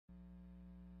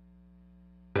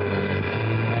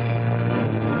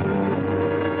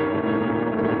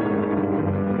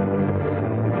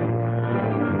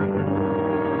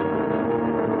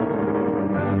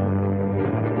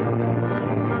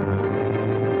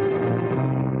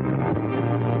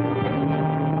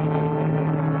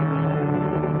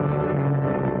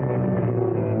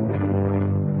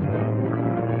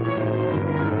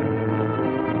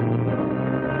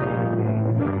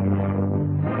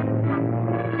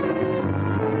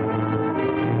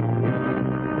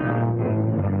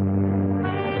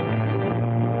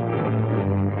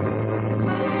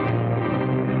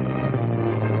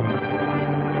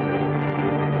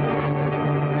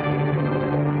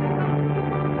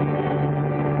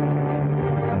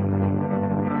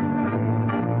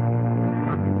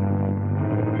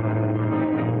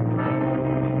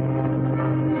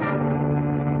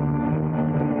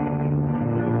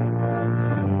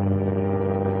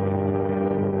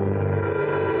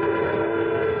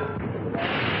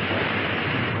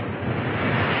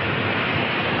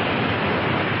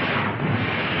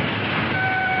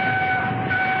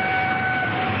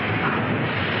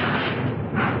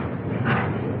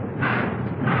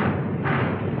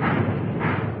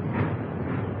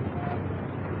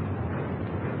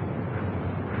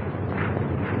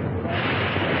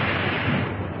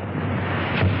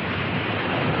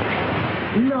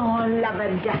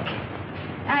a duck.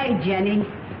 Hey, Jenny,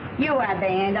 you have the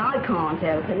hand. I can't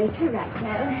open it.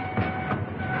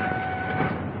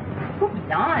 Oh,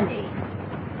 blimey.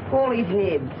 All his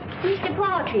nibs. Mr.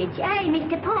 Partridge. Hey,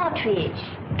 Mr. Partridge.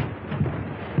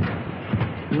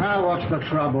 Now what's the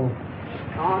trouble?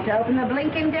 Can't open the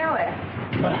blinking door.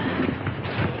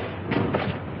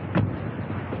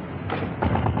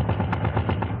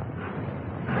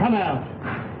 Come out.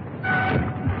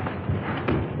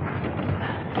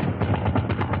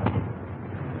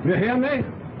 You hear me?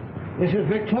 This is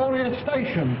Victoria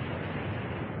Station.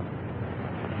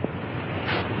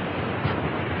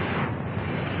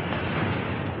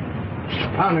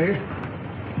 Honey.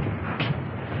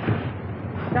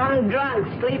 Some drunk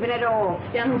sleeping it off.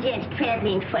 Some gents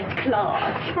traveling first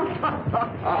class.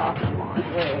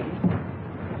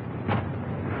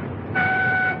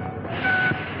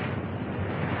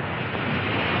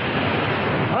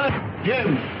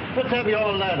 Jim, let's have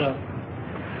your ladder.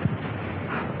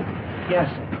 Yes,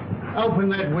 sir. Open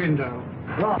that window.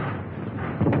 Right.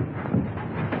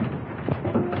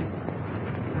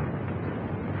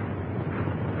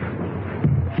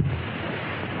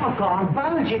 I can't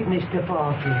budge it, Mr.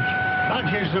 Partridge.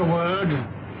 Budge is the word.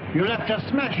 You'll have to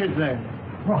smash it then.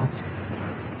 Right.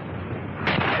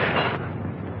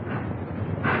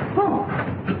 Oh!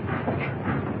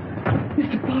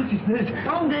 Mr. Partridge, there's...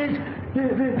 Oh, there's...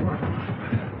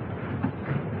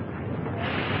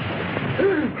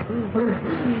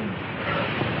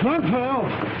 Don't fail.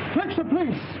 Fetch the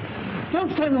police.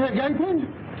 Don't stand there gaping.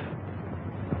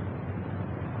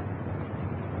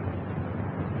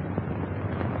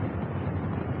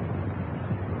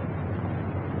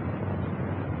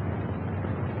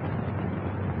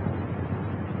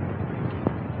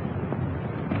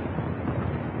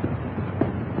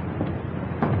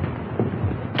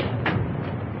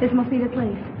 This must be the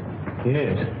place.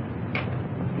 Yes.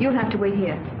 You'll have to wait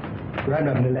here. But I'm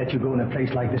not going to let you go in a place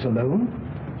like this alone.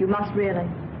 You must really.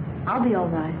 I'll be all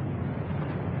right.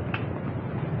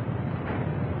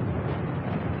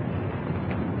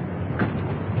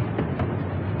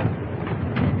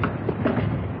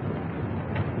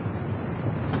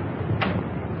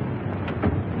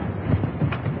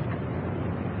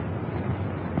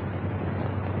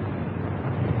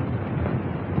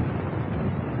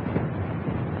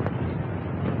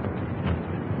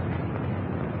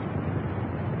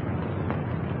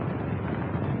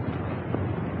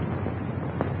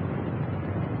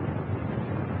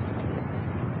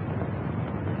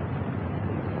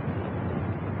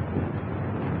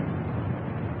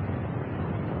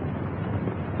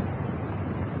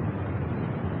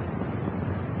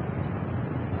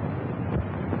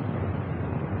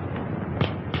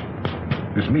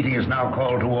 This meeting is now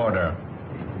called to order.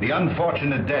 The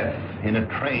unfortunate death in a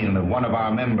train of one of our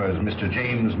members, Mr.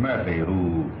 James Murphy,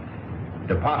 who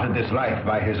departed this life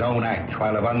by his own act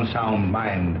while of unsound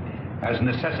mind, has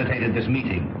necessitated this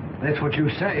meeting. That's what you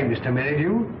say, Mr.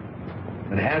 Merrydew.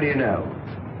 But how do you know?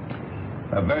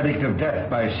 A verdict of death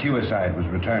by suicide was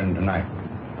returned tonight.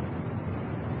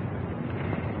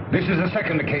 This is the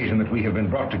second occasion that we have been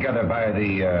brought together by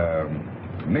the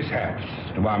mishaps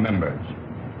to our members.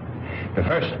 The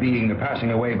first being the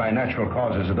passing away by natural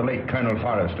causes of the late Colonel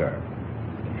Forrester,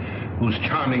 whose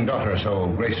charming daughter so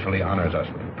gracefully honors us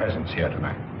with her presence here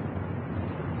tonight.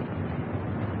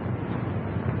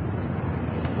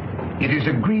 It is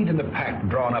agreed in the pact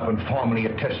drawn up and formally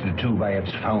attested to by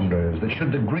its founders that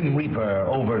should the Grim Reaper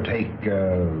overtake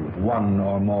one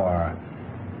or more,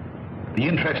 the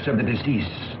interests of the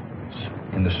deceased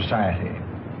in the society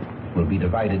will be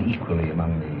divided equally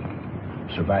among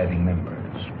the surviving members.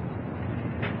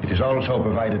 It is also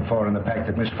provided for in the pact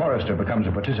that Miss Forrester becomes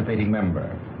a participating member.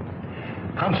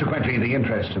 Consequently, the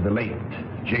interests of the late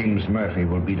James Murphy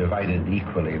will be divided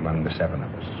equally among the 7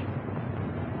 of us.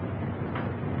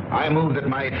 I move that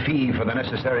my fee for the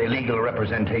necessary legal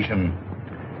representation,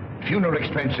 funeral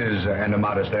expenses, and a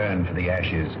modest urn for the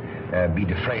ashes be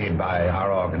defrayed by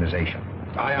our organization.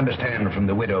 I understand from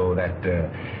the widow that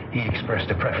he expressed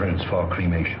a preference for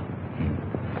cremation.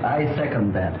 I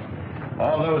second that.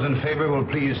 All those in favor will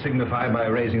please signify by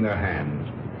raising their hands.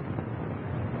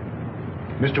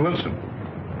 Mr. Wilson.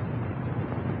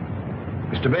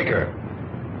 Mr. Baker.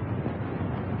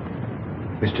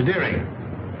 Mr. Dearing.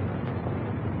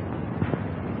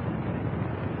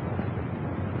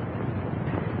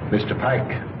 Mr.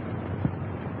 Pyke.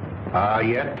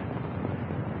 Yet?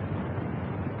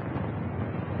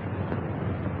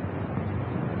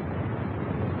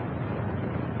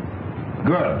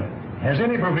 Good. Has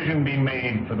any provision been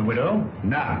made for the widow?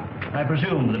 None. I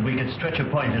presume that we could stretch a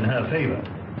point in her favor.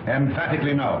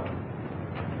 Emphatically no.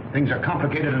 Things are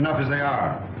complicated enough as they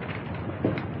are.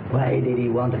 Why did he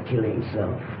want to kill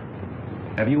himself?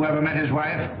 Have you ever met his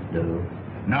wife? No.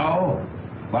 No?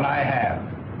 Well, I have.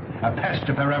 A pest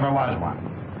if there ever was one.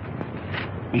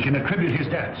 We can attribute his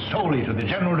death solely to the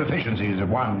general deficiencies of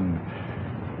one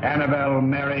Annabelle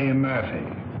Mary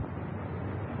Murphy.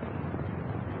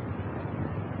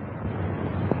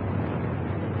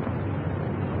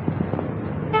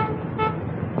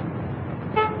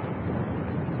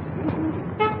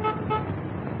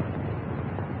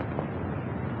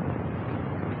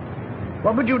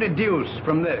 What would you deduce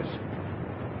from this?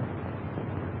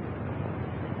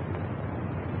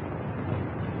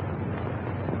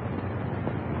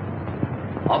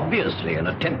 Obviously, an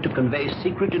attempt to convey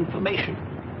secret information.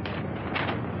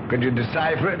 Could you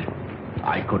decipher it?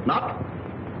 I could not,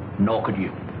 nor could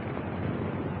you.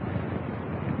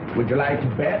 Would you like to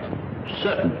bet?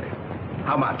 Certainly.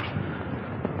 How much?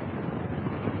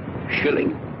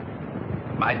 Shilling.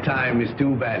 My time is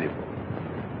too valuable.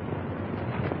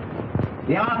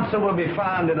 The answer will be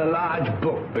found in a large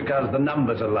book because the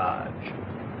numbers are large.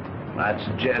 I'd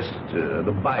suggest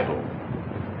the Bible.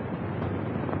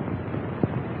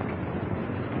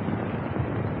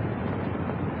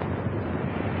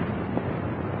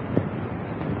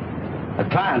 A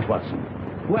client, Watson.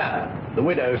 Where? The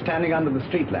widow standing under the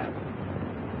street lamp.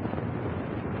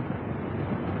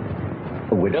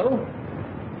 A widow?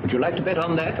 Would you like to bet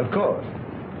on that? Of course.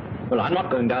 Well, I'm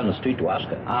not going down the street to ask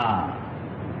her. Ah.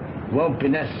 Won't be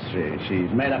necessary.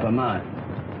 She's made up her mind.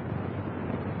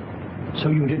 So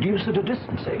you deduce at a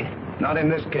distance, eh? Not in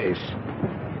this case.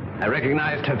 I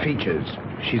recognized her features.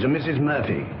 She's a Mrs.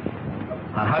 Murphy.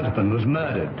 Her husband was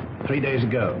murdered 3 days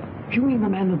ago. You mean the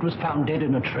man that was found dead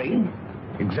in a train?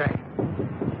 Exactly.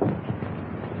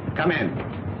 Come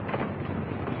in.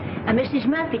 Mrs.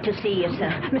 Murphy to see you, sir.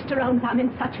 Mr. Holmes, I'm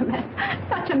in such a mess.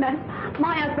 Such a mess.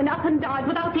 My husband up and died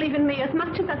without leaving me as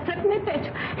much as a threepenny bit.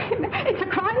 It's a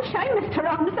crying shame, Mr.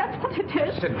 Holmes. That's what it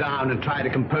is. Sit down and try to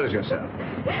compose yourself.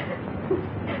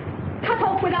 Cut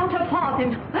off without a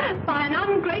farthing by an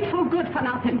ungrateful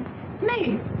good-for-nothing.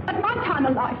 Me, at my time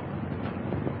of life.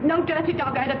 No dirty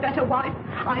dog had a better wife.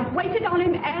 I've waited on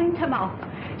him hand to mouth.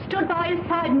 Stood by his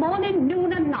side morning,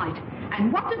 noon and night.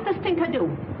 And what does the stinker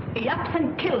do? He ups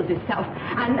and kills himself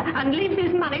and leaves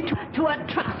his money to a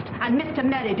trust and Mr.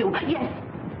 Merrydew. Yes.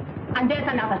 And there's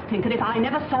another stinker if I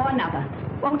never saw another.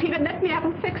 Won't even let me have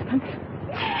a sixpence.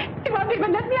 He won't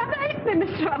even let me have a halfpenny,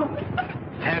 Mr. Holmes.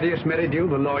 Thaddeus Merrydew,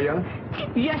 the lawyer?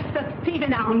 Yes, the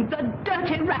thieving hound, the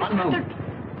dirty rat. One moment.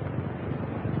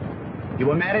 You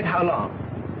were married how long?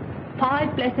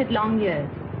 5 blessed long years.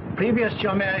 Previous to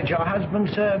your marriage, your husband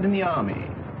served in the army.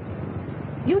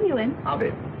 You knew him? Of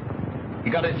it. He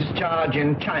got his discharge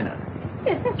in China.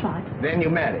 Yes, that's right. Then you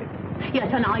married.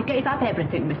 Yes, and I gave up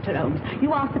everything, Mr. Holmes.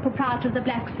 You asked the proprietor of the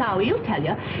Black Sow. He'll tell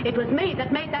you. It was me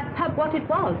that made that pub what it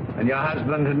was. And your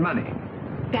husband had money.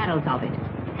 Barrels of it.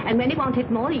 And when he wanted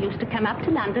more, he used to come up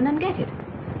to London and get it.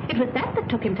 It was that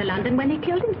took him to London when he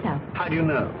killed himself. How do you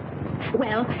know?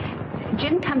 Well,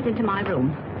 Jim comes into my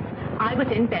room. I was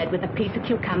in bed with a piece of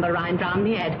cucumber rind round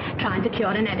my head, trying to cure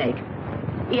an headache.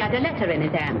 He had a letter in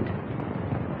his hand.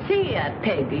 See here,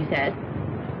 pig, he said.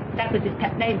 That was his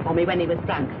pet name for me when he was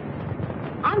drunk.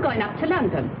 I'm going up to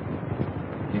London.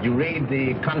 Did you read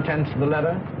the contents of the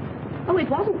letter? Oh, it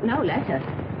wasn't no letter.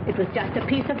 It was just a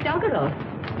piece of doggerel.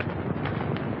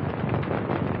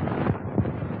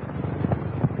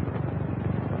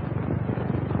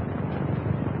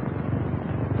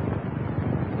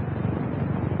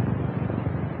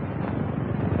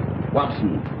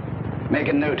 Watson, make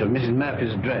a note of Mrs.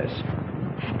 Murphy's address.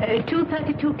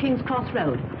 232 King's Cross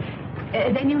Road.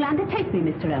 Then you'll undertake me,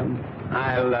 Mr. Holmes.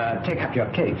 I'll take up your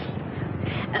case.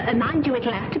 Mind you,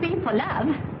 it'll have to be for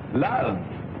love. Love?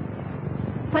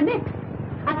 For Nick.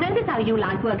 I've noticed how you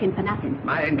like working for nothing.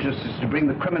 My interest is to bring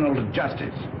the criminal to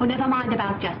justice. Oh, never mind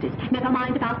about justice. Never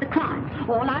mind about the crime.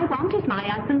 All I want is my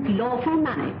husband's lawful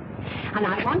money. And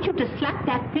I want you to slap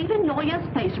that thieving lawyer's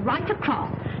face right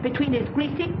across between his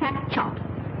greasy fat chops.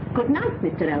 Good night,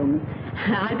 Mr. Holmes.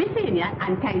 I'll be seeing you,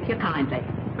 and thank you kindly.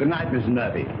 Good night, Mrs.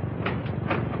 Murphy.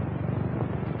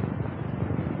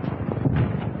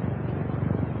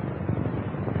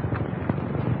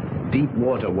 Deep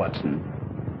water, Watson.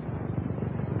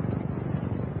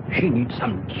 She needs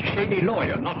some shady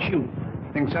lawyer, not you.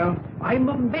 Think so? I'm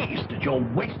amazed that you're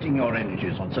wasting your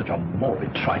energies on such a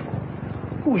morbid trifle.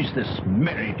 Who is this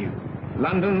Merrydew?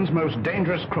 London's most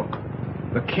dangerous crook.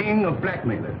 The king of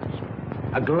blackmailers.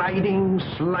 A gliding,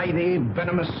 slithy,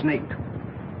 venomous snake.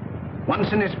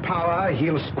 Once in his power,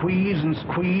 he'll squeeze and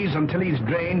squeeze until he's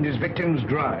drained his victims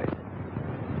dry.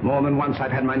 More than once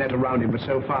I've had my net around him, but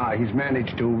so far he's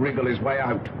managed to wriggle his way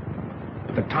out.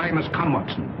 The time has come,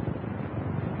 Watson.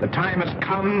 The time has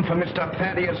come for Mr.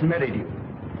 Thaddeus Merrydew.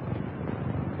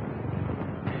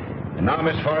 And now,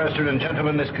 Miss Forrester and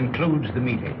gentlemen, this concludes the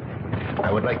meeting.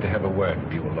 I would like to have a word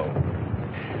with you alone.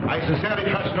 I sincerely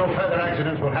trust no further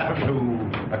accidents will happen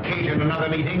to occasion another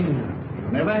meeting.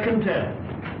 You never can tell.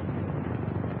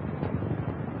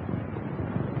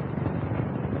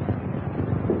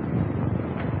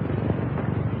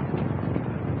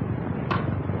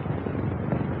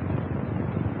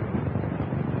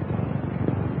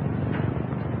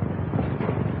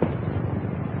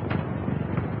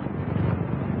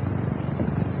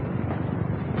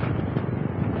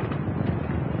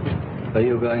 Are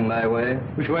you going my way?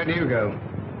 Which way do you go?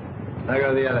 I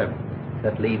go the other.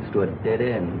 That leads to a dead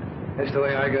end. That's the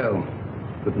way I go.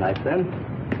 Good night, then.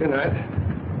 Good night.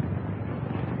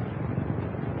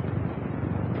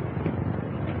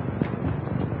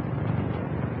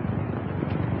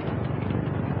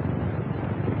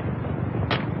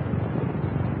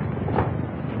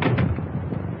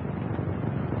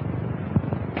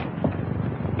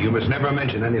 You must never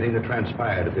mention anything that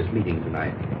transpired at this meeting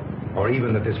tonight, or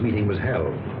even that this meeting was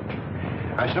held.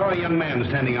 I saw a young man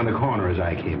standing on the corner as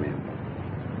I came in.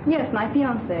 Yes, my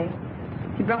fiancé.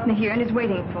 He brought me here and is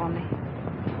waiting for me.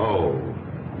 Oh.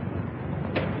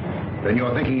 Then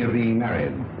you're thinking of being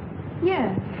married?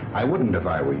 Yes. I wouldn't if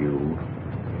I were you.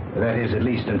 That is, at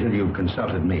least until you've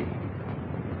consulted me.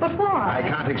 But why? I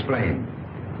can't explain.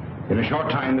 In a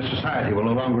short time, this society will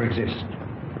no longer exist.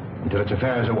 Until its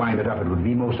affairs are winded up, it would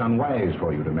be most unwise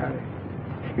for you to marry.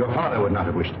 Your father would not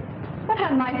have wished it. What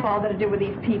had my father to do with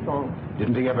these people?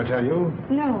 Didn't he ever tell you?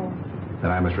 No.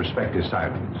 Then I must respect his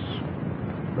silence.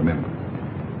 Remember,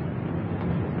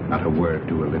 not a word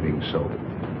to a living soul.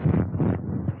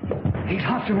 He's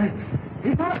after me.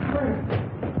 He's after me.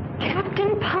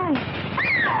 Captain Pyke.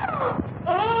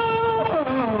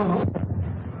 Oh!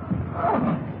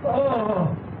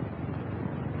 Oh!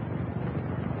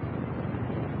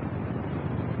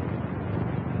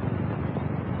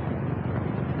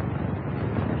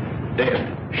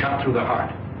 Dead, shot through the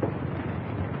heart.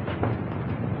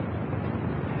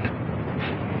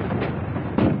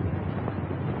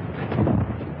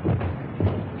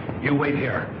 You wait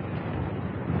here.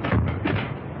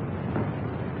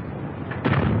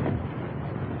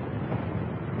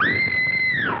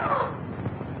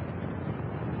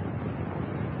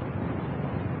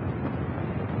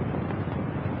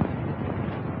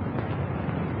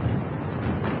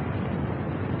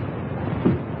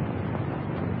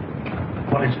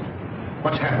 What is it?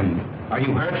 What's happened? Are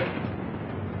you hurt?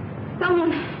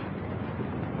 Someone.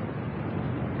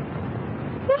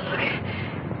 Look.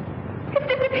 It's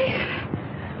disappeared.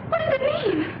 What does it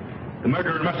mean? The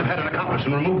murderer must have had an accomplice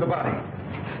and removed the body.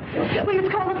 We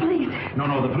must call the police.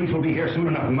 No, the police will be here soon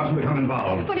enough. We mustn't become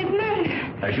involved. But it's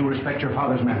murder. As you respect your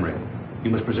father's memory, you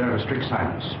must preserve a strict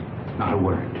silence. Not a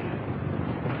word.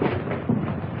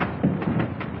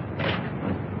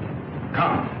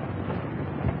 Come.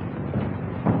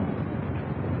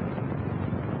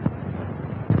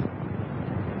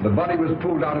 The body was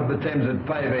pulled out of the Thames at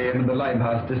 5 a.m. in the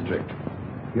Limehouse district.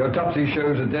 The autopsy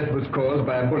shows that death was caused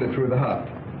by a bullet through the heart.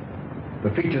 The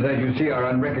features, as you see, are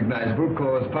unrecognizable,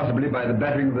 caused possibly by the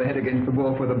battering of the head against the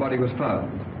wharf where the body was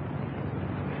found.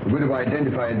 The widow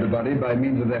identified the body by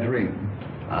means of that ring.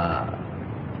 Ah.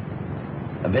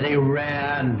 A very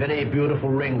rare and very beautiful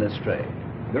ring, Lestrade.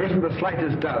 There isn't the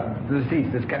slightest doubt the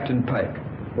deceased is Captain Pyke.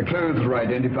 The clothes were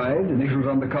identified, initials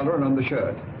on the collar and on the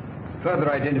shirt.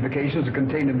 Further identifications are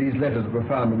contained in these letters that were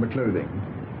found on the clothing.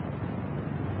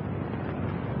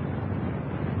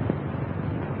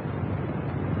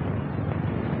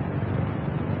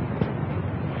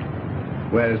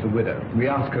 Where is the widow? We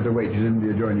asked her to wait. She's in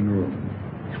the adjoining room.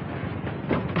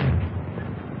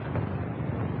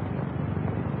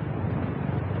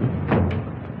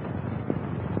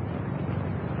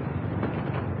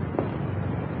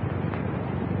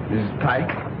 Mrs.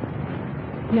 Pyke?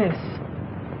 Yes.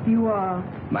 You are?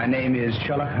 My name is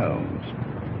Sherlock Holmes.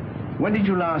 When did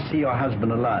you last see your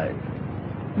husband alive?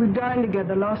 We dined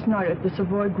together last night at the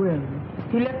Savoy Grill.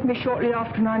 He left me shortly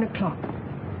after 9 o'clock.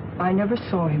 I never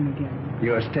saw him again.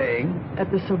 You are staying?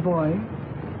 At the Savoy.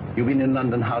 You've been in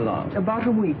London how long? About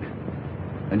a week.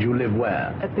 And you live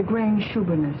where? At the Grange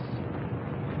Shoeburyness.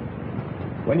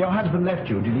 When your husband left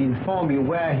you, did he inform you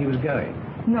where he was going?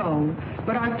 No,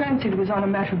 but I fancied it was on a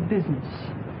matter of business.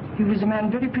 He was a man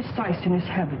very precise in his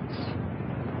habits.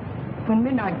 When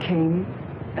midnight came,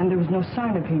 and there was no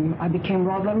sign of him, I became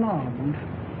rather alarmed.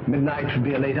 Midnight should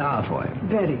be a late hour for him.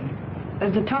 Very.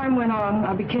 As the time went on,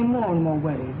 I became more and more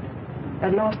worried.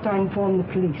 At last I informed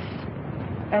the police.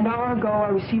 An hour ago, I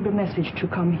received a message to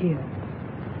come here.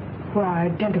 where I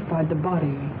identified the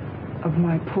body of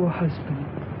my poor husband.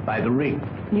 By the ring?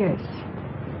 Yes.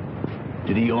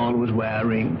 Did he always wear a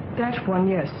ring? That one,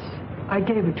 yes. I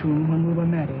gave it to him when we were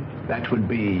married. That would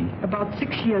be? About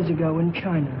 6 years ago in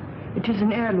China. It is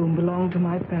an heirloom belonging to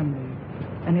my family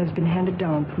and has been handed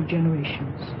down through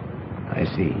generations. I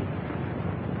see.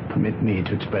 Permit me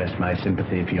to express my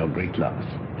sympathy for your great loss.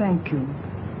 Thank you.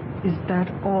 Is that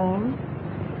all?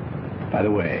 By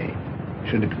the way,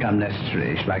 should it become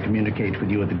necessary, shall I communicate with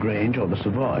you at the Grange or the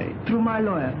Savoy? Through my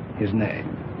lawyer. His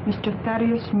name? Mr.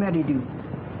 Thaddeus Merrydew.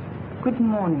 Good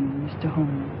morning, Mr.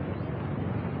 Holmes.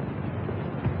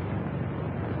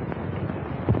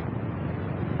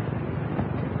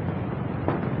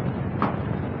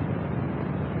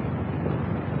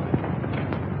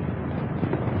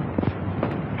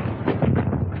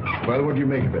 Well, what do you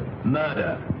make of it?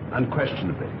 Murder,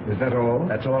 unquestionably. Is that all?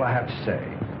 That's all I have to say.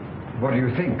 What do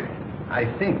you think? I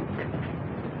think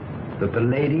that the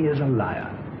lady is a liar.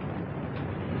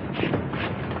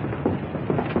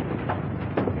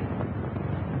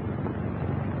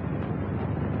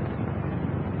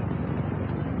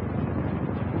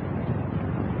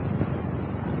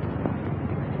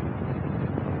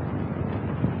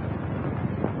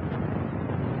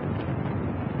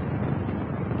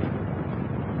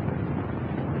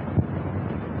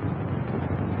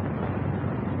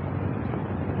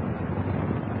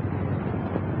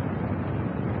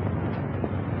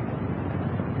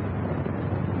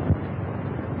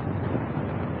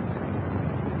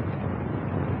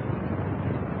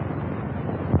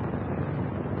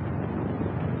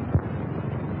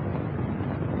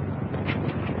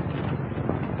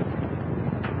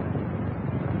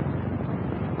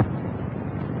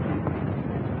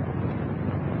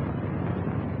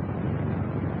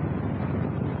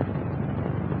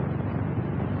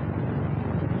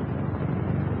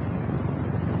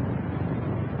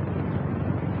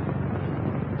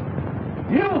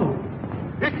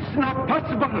 It's not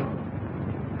possible.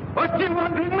 What do you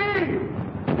want with me?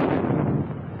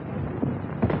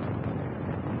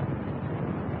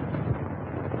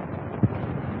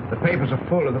 The papers are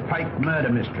full of the Pyke murder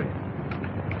mystery.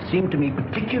 It seemed to me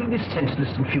particularly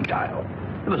senseless and futile.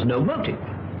 There was no motive.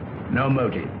 No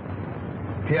motive.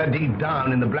 Peer deep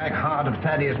down in the black heart of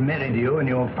Thaddeus Merrydew and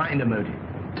you'll find a motive.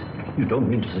 You don't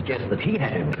mean to suggest that he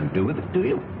had anything to do with it, do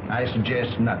you? I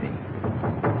suggest nothing.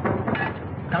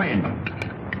 Come in.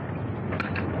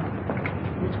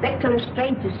 Inspector is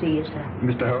strange to see you, sir.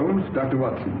 Mr. Holmes, Dr.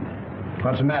 Watson.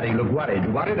 What's the matter? You look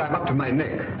worried. Worried? I'm up to my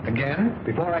neck. Again?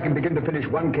 Before I can begin to finish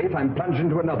one case, I'm plunged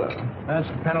into another. That's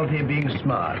the penalty of being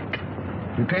smart.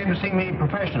 You came to see me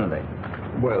professionally.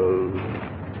 Well,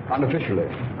 unofficially.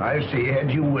 I see.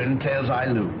 Heads you win, tails I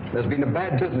lose. There's been a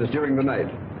bad business during the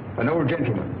night. An old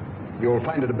gentleman. You'll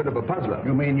find it a bit of a puzzler.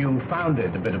 You mean you found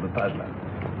it a bit of a puzzler?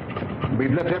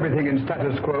 We've left everything in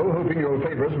status quo, hoping you'll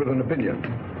favor us with an opinion.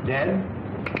 Dead?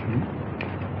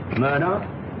 Murder?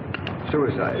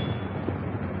 Suicide.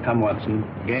 Come, Watson.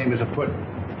 Game is afoot.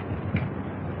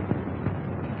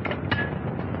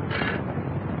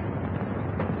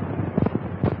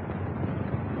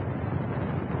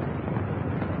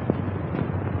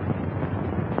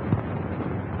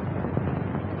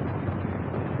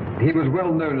 He was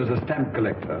well known as a stamp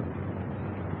collector.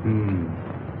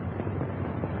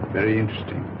 Very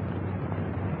interesting.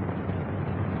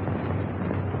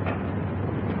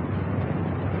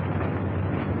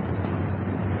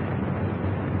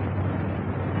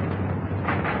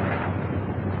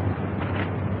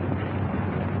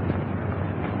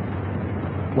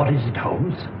 What is it,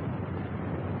 Holmes?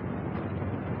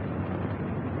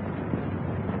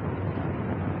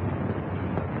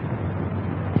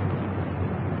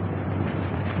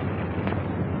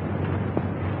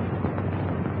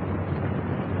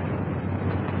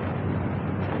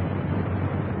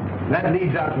 That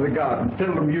leads out to the garden,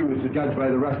 seldom used to judge by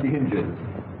the rusty hinges.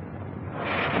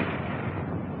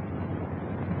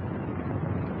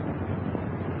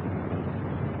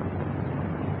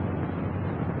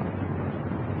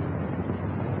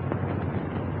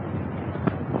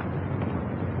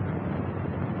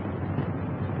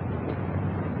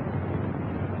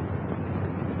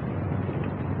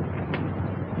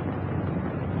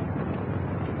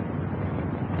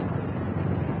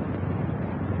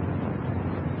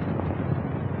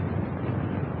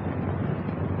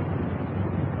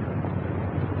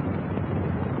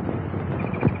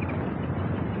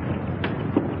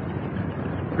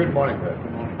 Good morning, Bert.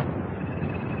 Good morning.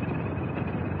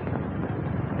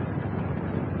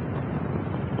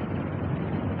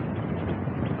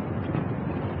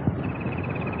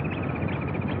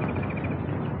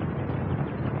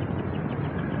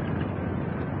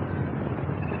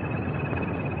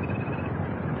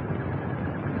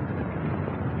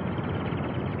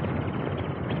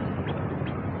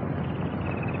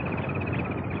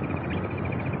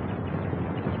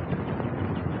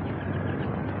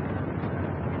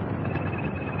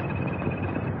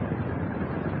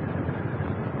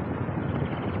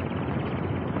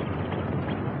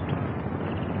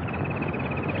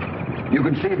 You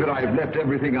can see that I've left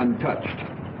everything untouched.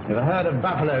 If a herd of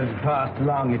buffaloes had passed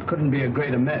along, it couldn't be a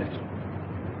greater mess.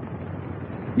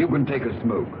 You can take a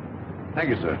smoke. Thank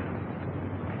you, sir.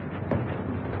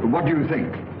 What do you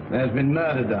think? There's been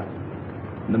murder done.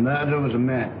 And the murderer was a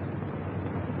man.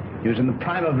 He was in the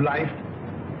prime of life,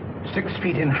 6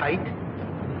 feet in height,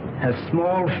 has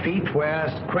small feet,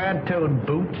 wears square-toed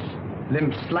boots,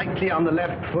 limps slightly on the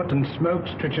left foot, and smokes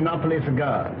Trichinopoly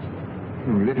cigars.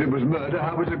 If it was murder,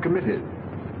 how was it committed?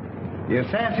 The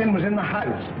assassin was in the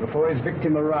house before his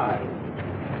victim arrived.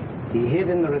 He hid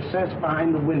in the recess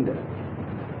behind the window.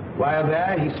 While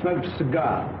there, he smoked a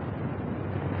cigar.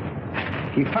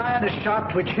 He fired a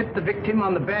shot which hit the victim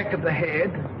on the back of the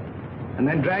head and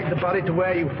then dragged the body to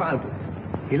where you found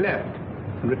it. He left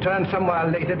and returned some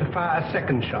while later to fire a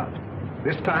second shot,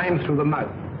 this time through the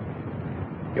mouth.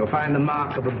 You'll find the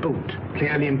mark of a boot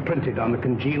clearly imprinted on the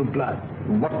congealed blood.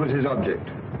 What was his object?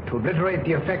 To obliterate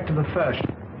the effect of the first,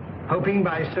 hoping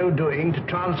by so doing to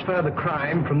transfer the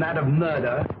crime from that of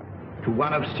murder to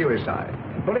one of suicide.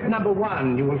 Bullet number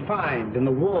 1 you will find in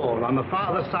the wall on the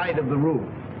farther side of the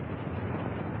room.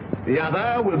 The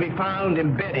other will be found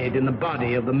embedded in the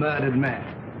body of the murdered man.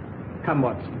 Come,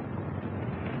 Watson.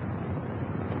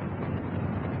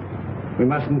 We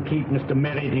mustn't keep Mr.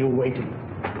 Merrydew waiting.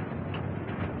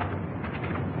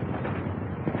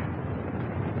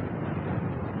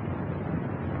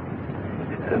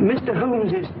 Mr.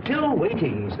 Holmes is still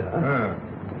waiting, sir.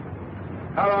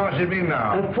 How long has it been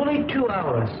now? Fully 2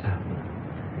 hours, sir.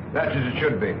 That's as it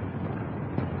should be.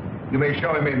 You may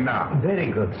show him in now.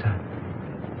 Very good, sir.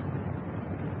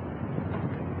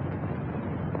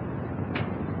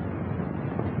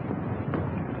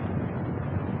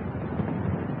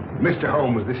 Mr.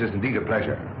 Holmes, this is indeed a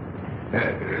pleasure.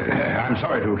 I'm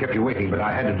sorry to have kept you waiting, but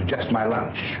I had to digest my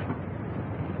lunch.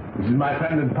 This is my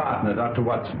friend and partner, Dr.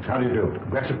 Watson. How do you do?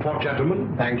 That's a port,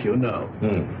 gentlemen? Thank you, no.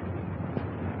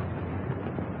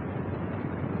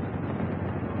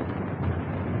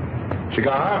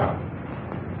 Cigar?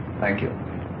 Thank you.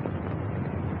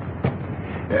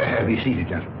 Be seated,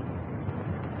 gentlemen.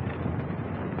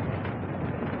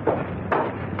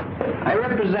 I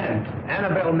represent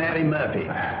Annabelle Mary Murphy.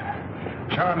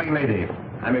 Charming lady.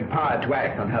 I'm empowered to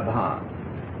act on her behalf.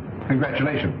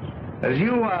 Congratulations. As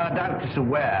you are doubtless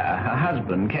aware, her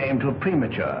husband came to a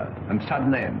premature and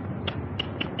sudden end.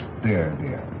 Dear,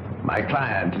 dear. My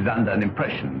client is under an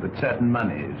impression that certain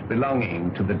monies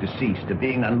belonging to the deceased are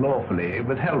being unlawfully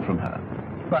withheld from her.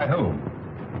 By whom?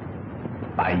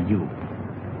 By you.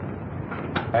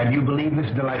 And you believe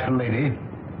this delightful lady?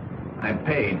 I'm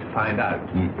paid to find out.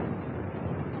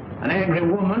 An angry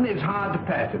woman is hard to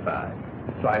pacify.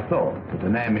 So I thought that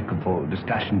an amicable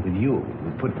discussion with you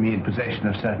would put me in possession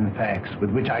of certain facts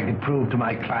with which I could prove to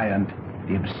my client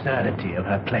the absurdity of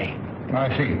her claim. I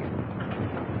see.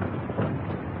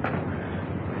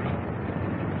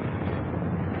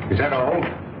 Is that all?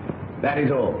 That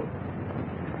is all.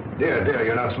 Dear, dear,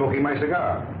 you're not smoking my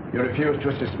cigar. You refuse to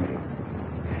assist me.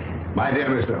 My dear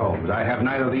Mr. Holmes, I have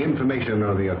neither the information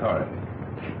nor the authority.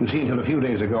 You see, until a few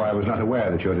days ago, I was not aware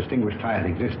that your distinguished client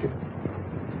existed.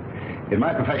 In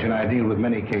my profession, I deal with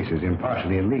many cases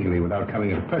impartially and legally without coming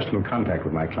into personal contact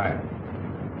with my client.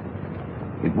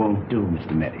 It won't do,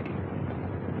 Mr. Merrydew.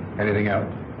 Anything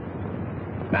else?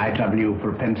 May I trouble you for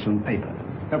a pencil and paper?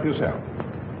 Help yourself.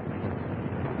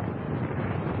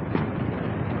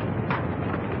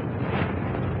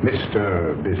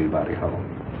 Mr. Busybody Holmes.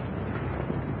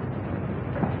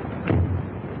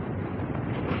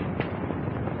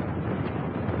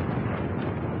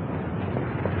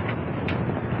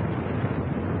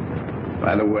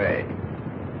 By the way,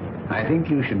 I think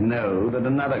you should know that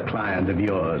another client of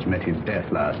yours met his death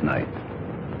last night.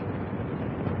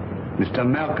 Mr.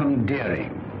 Malcom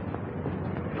Dearing,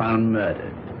 found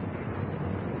murdered.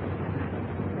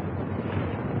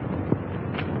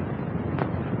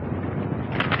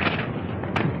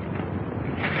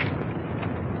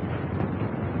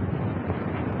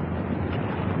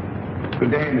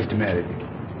 Good day, Mr. Merrydew.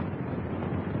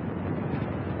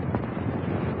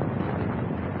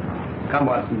 Come,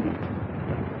 Watson.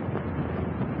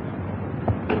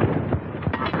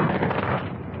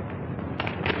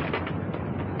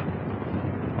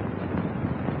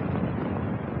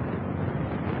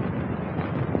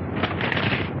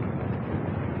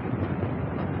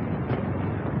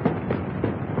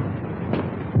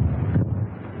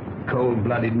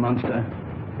 Cold-blooded monster.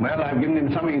 Well, I've given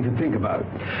him something to think about.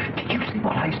 Did you see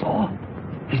what I saw?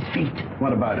 His feet.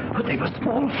 What about it? But they were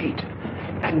small feet.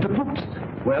 And the boots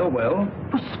Well? were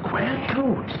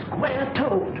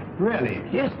square-toed. Really?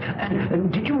 Yes,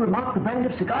 and did you remark the brand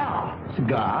of cigar?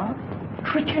 Cigar?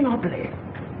 Trichinopoly.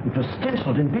 It was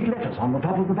stenciled in big letters on the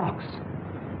top of the box.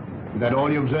 Is that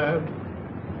all you observed?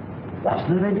 Was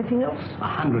there anything else?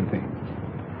 100 things.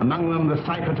 Among them, the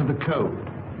cipher to the code.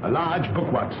 A large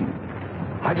book, Watson.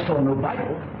 I saw no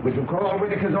Bible. Which will call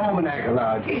Whitaker's Almanac a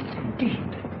large. Yes,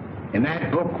 indeed. In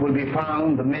that book will be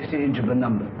found the message of the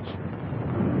numbers.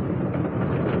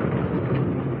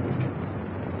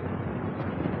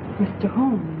 Mr.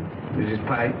 Holmes. Mrs.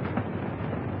 Pyke.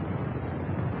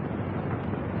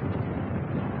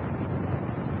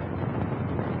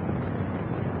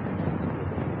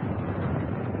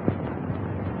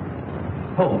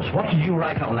 Holmes, what did you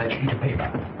write on that sheet of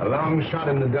paper? A long shot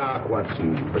in the dark,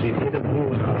 Watson, but it hit a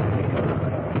bullseye.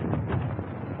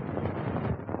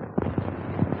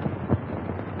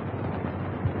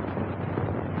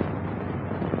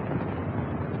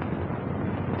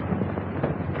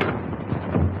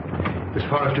 Miss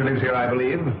Forrester lives here, I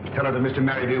believe. Tell her that Mr.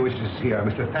 Merrydew wishes to see her,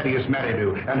 Mr. Thaddeus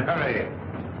Merrydew, and hurry.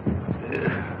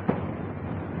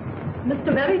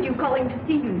 Mr. Merrydew calling to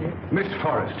see you, miss. Miss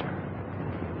Forrester.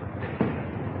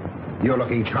 You're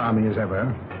looking charming as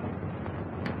ever.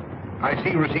 I see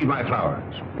you received my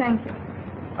flowers. Thank you.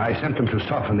 I sent them to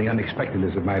soften the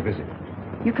unexpectedness of my visit.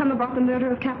 You come about the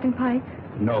murder of Captain Pyke?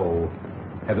 No.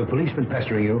 Have the police been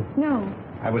pestering you? No.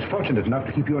 I was fortunate enough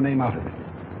to keep your name out of it.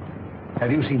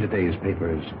 Have you seen today's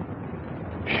papers?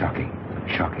 Shocking.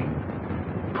 Shocking.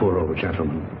 Poor old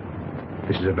gentleman.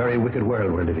 This is a very wicked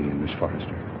world we're living in, Miss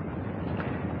Forrester.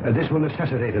 This will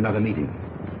necessitate another meeting.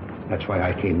 That's why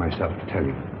I came myself to tell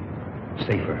you.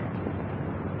 Safer.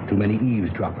 Too many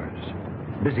eavesdroppers.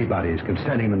 Busybodies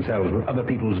concerning themselves with other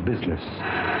people's business.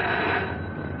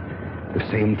 The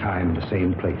same time, the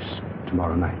same place,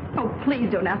 tomorrow night. Oh, please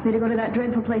don't ask me to go to that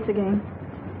dreadful place again.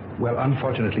 Well,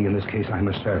 unfortunately, in this case, I'm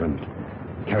a servant,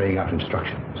 carrying out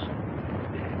instructions.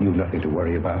 You've nothing to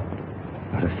worry about.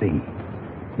 Not a thing.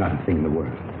 Not a thing in the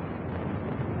world.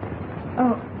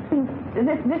 Oh,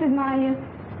 this is my,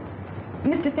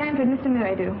 Mr. Stanford, Mr.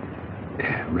 Merrydew.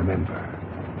 Remember.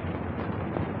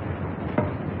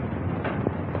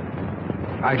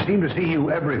 I seem to see you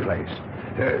every place.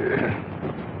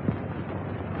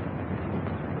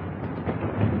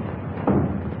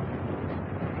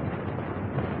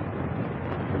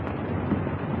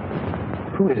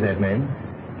 Who is that man?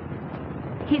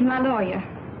 He's my lawyer.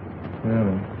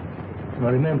 Oh. I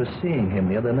remember seeing him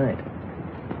the other night.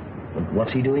 But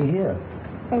what's he doing here?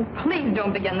 Oh, please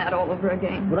don't begin that all over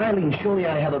again. But Eileen, surely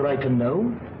I have a right to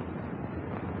know.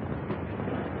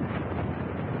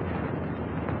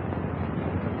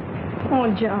 Oh,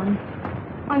 John,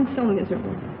 I'm so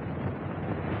miserable.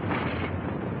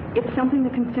 It's something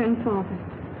that concerns Father.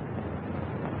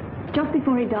 Just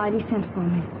before he died, he sent for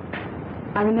me.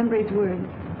 I remember his words.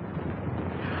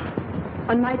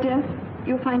 On my death,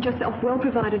 you'll find yourself well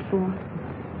provided for.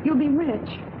 You'll be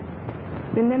rich.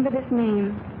 Remember this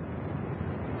name.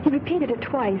 He repeated it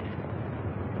twice.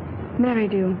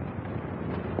 Merrydew.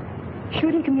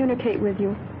 Should he communicate with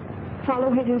you,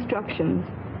 follow his instructions,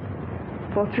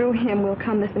 for through him will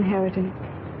come this inheritance.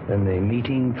 And the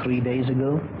meeting 3 days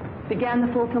ago? Began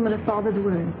the fulfillment of Father's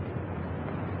words.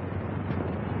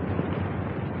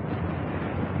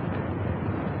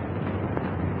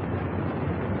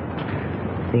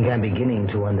 I think I'm beginning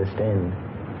to understand.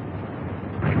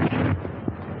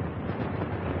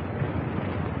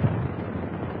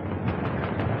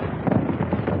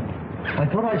 I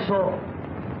thought I saw...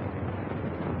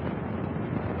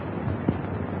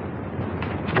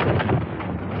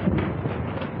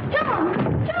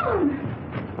 John! John!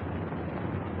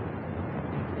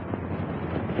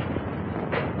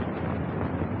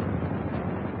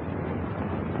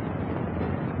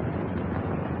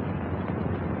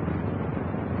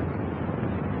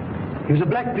 He was a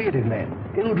black-bearded man,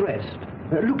 ill-dressed,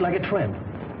 looked like a tramp.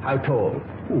 How tall?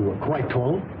 Oh, quite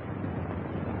tall.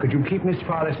 Could you keep Miss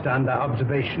Forrester under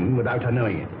observation without her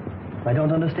knowing it? I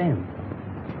don't understand.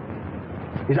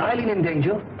 Is Eileen in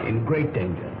danger? In great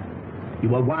danger. You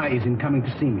were wise in coming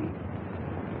to see me.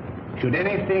 Should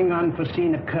anything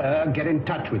unforeseen occur, get in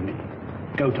touch with me.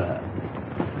 Go to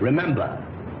her. Remember,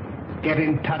 get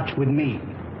in touch with me.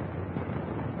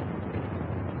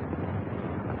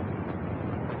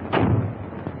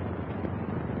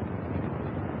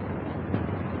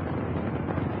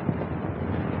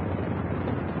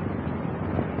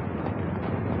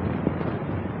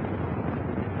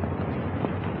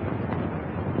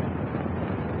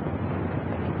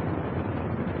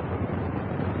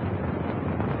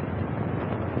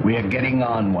 We are getting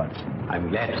on, Watson. I'm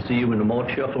glad to see you in a more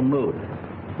cheerful mood.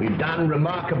 We've done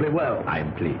remarkably well.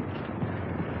 I'm pleased.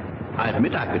 I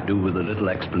admit I could do with a little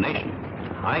explanation.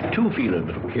 I, too, feel a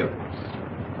little curious.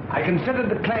 I considered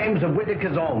the claims of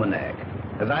Whitaker's almanac.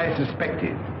 As I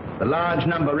suspected, the large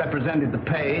number represented the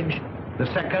page, the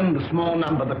second, the small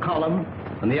number, the column,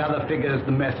 and the other figures,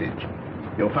 the message.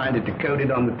 You'll find it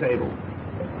decoded on the table.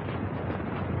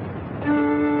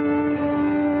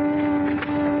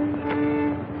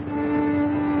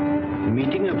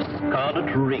 Meeting of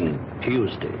Scarlet Ring,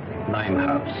 Tuesday,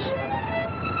 Limehouse.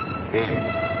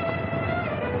 M.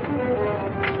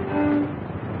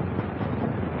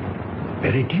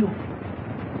 Merrydew?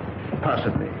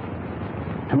 Possibly.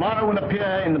 Tomorrow will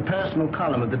appear in the personal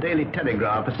column of the Daily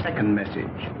Telegraph a second message,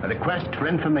 a request for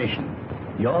information.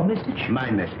 Your message? My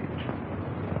message.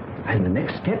 And the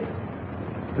next step?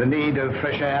 The need of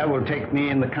fresh air will take me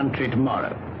in the country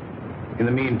tomorrow. In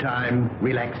the meantime,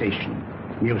 relaxation,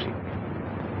 music.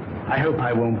 I hope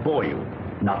I won't bore you.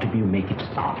 Not if you make it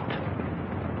soft.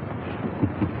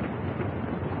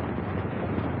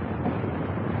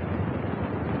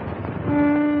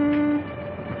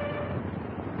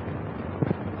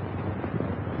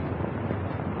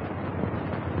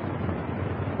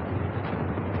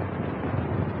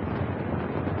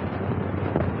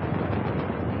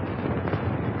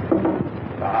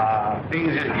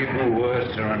 Things are getting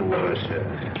worse and worse.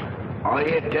 I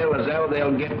hear tell as though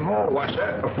they'll get more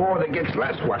worser before they gets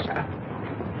less worser.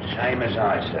 Same as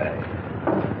I say.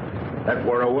 That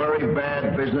were a very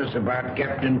bad business about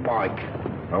Captain Pyke.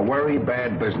 A very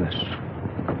bad business.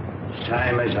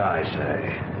 Same as I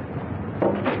say.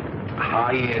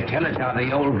 I hear tell us how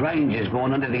the old ranger's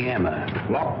going under the hammer.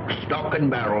 Lock, stock, and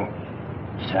barrel.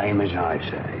 Same as I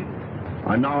say.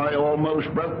 And I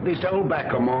almost broke this old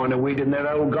back of mine a weed in their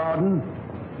old garden.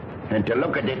 And to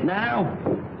look at it now,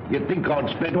 you'd think I'd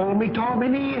spent all my time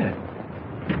in here.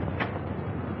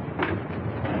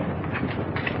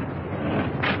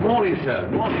 Morning, sir.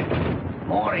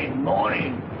 Morning.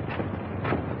 Morning.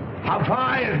 How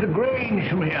far is the Grange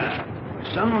from here?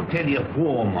 Some will tell you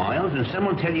 4 miles, and some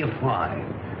will tell you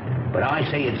 5. But I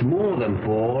say it's more than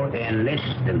 4 and less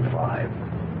than 5.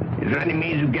 Is there any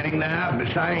means of getting there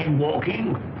besides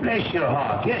walking? Bless your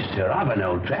heart, yes, sir. I've an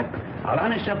old trap. I'll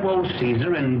harness up old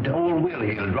Caesar and old Will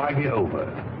he'll drive you over.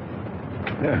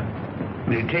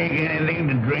 Will you take anything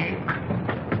to drink?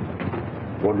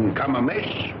 Wouldn't come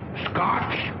amiss.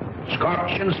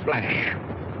 Scotch and splash.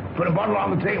 Put a bottle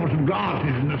on the table, some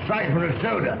glasses, and a siphon of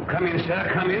soda. Come in,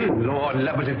 sir, come in. Lord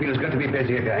love us, it feels good to be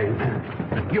busy again.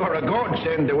 You're a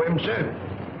godsend to him, sir.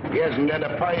 He hasn't had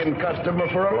a paying customer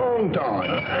for a long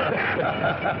time.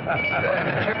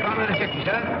 Check on the ticket,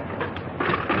 sir.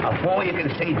 Before you can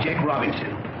say Jack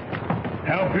Robinson.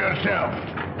 Help yourself.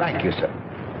 Thank you, sir.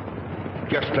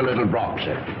 Just a little drop,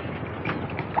 sir.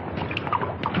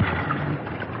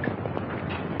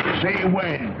 Say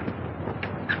when.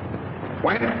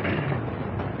 When?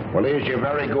 Well, here's your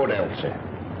very good health, sir.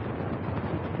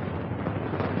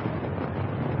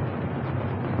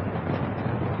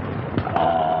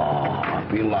 I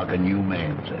feel like a new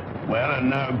man, sir. Well, and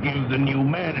now give the new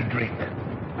man a drink.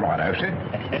 Righto, sir.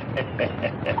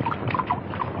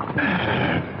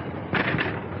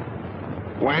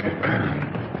 When?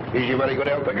 Is your very good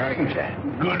health again, sir?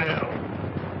 Good health.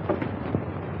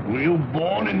 Were you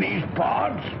born in these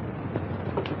parts?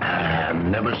 I've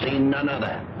never seen none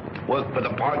other. Worked for the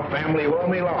Pyke family all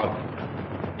my life.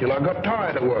 Till I got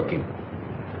tired of working.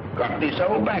 Got this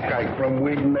old backache from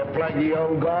weeding their plaggy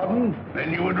old garden.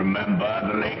 Then you would remember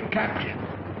the late captain.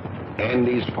 And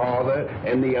his father,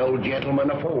 and the old gentleman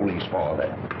afore his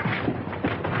father.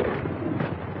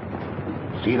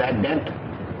 See that dent?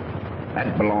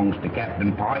 That belongs to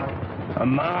Captain Pyke. A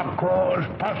mark caused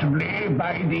possibly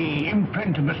by the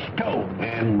imprint of a stone.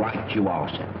 And right you are,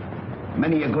 sir.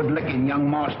 Many a good-looking young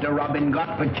Master Robin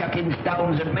got for chucking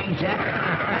stones at me, sir.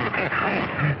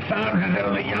 Sounds as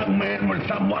though the young man was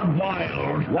somewhat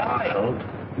wild. Wild?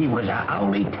 He was a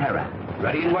holy terror.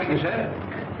 Ready and waiting, sir.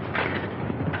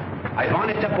 I've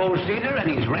harnessed up old Caesar,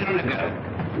 and he's ready to go.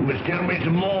 You must tell me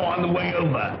some more on the way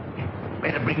over.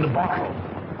 Better bring the bottle.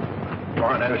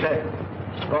 Righto, sir.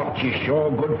 Scotch is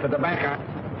sure good for the backer.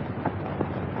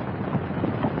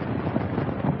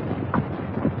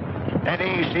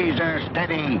 Steady, Caesar,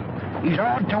 steady. He's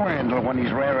hard to handle when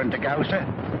he's raring to go, sir.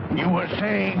 You were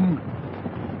saying?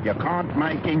 You can't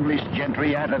make English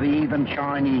gentry out of the heathen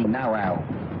Chinese, no how.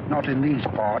 Not in these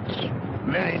parts.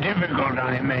 Very difficult,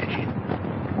 I imagine.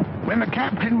 When the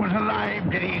captain was alive,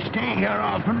 did he stay here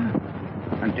often?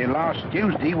 Until last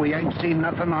Tuesday, we ain't seen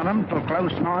nothing on him till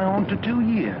close nigh on to 2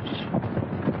 years.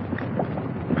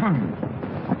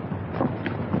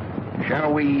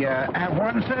 Shall we have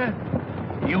one, sir?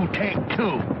 You take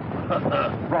 2.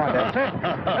 Right, that's it.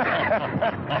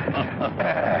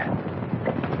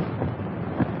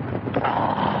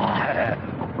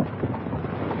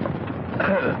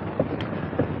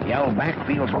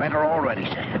 feels better already,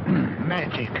 sir.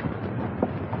 Magic.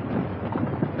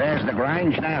 There's the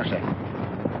Grange now, sir.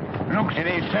 Looks at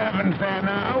his servants there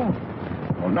now.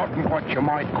 Well, not what you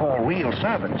might call real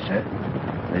servants, sir.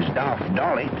 There's Daft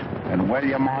Dolly, and well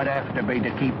you might have to be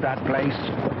to keep that place.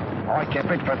 I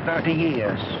kept it for 30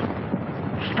 years.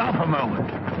 Stop a moment.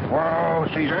 Whoa,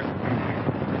 Caesar.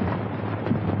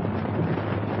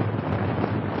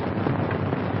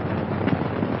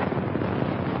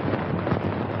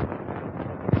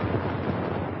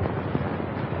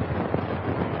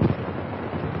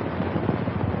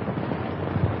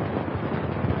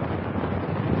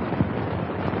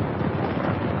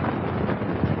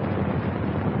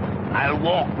 I'll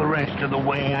walk the rest of the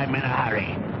way. I'm in a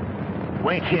hurry.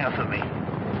 Wait here for me.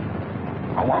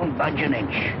 I won't budge an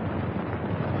inch.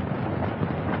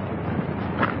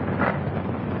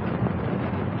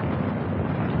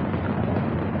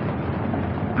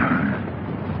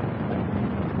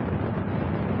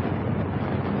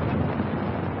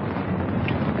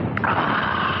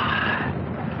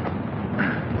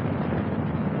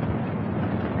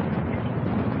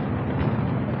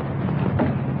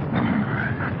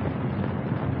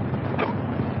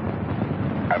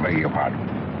 I beg your pardon.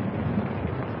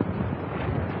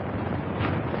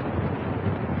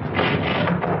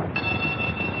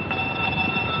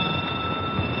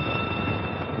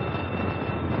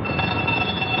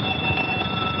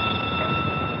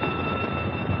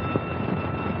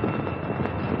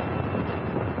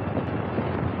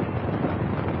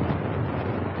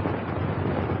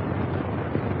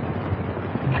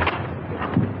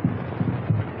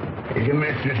 Is your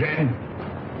mistress in?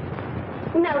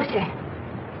 No, sir.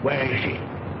 Where is she?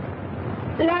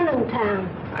 London town.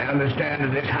 I understand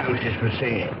that this house is for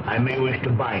sale. I may wish to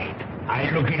buy it.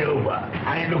 I'll look it over.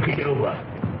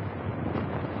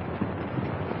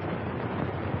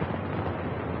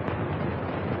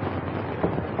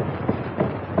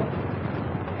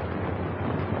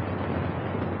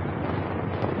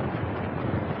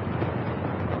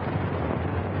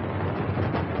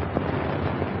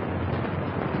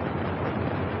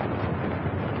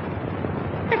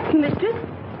 That's mistress.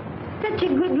 Such a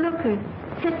good looker.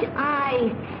 Such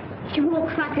eyes. She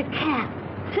walks like a cat.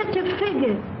 Such a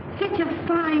figure. Such a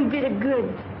fine bit of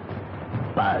goods.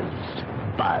 Buzz,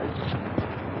 buzz.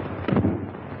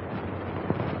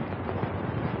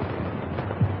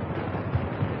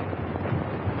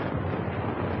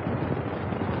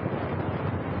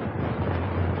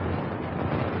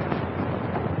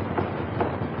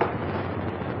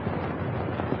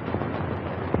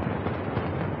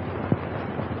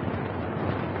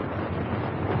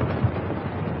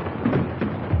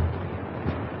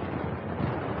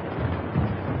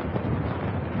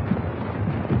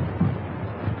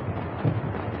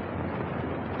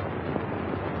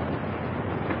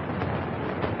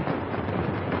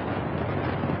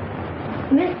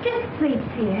 Mistress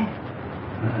sleeps here.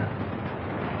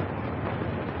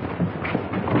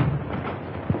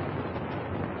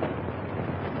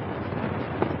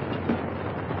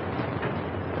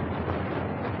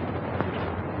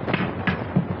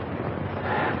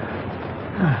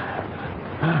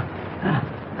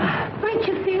 Ain't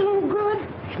you feeling good?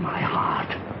 It's my heart.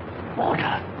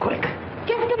 Water, quick.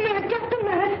 Just a minute, just a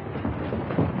minute.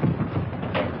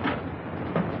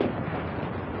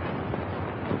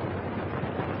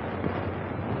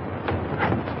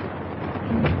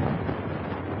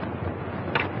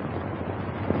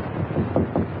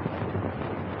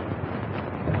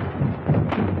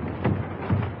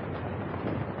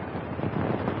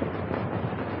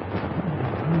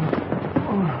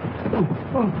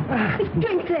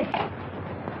 Drink this.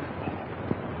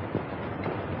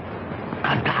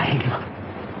 I'm dying.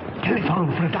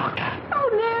 Telephone for a doctor. Oh,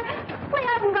 no. We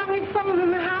haven't got any phone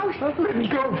in the house. Let me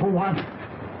go for one.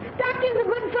 Doctor's a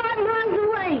good 5 miles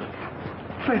away.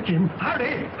 Fetch him.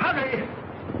 Hurry, hurry.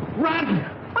 Run.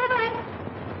 All right.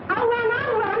 I'll run.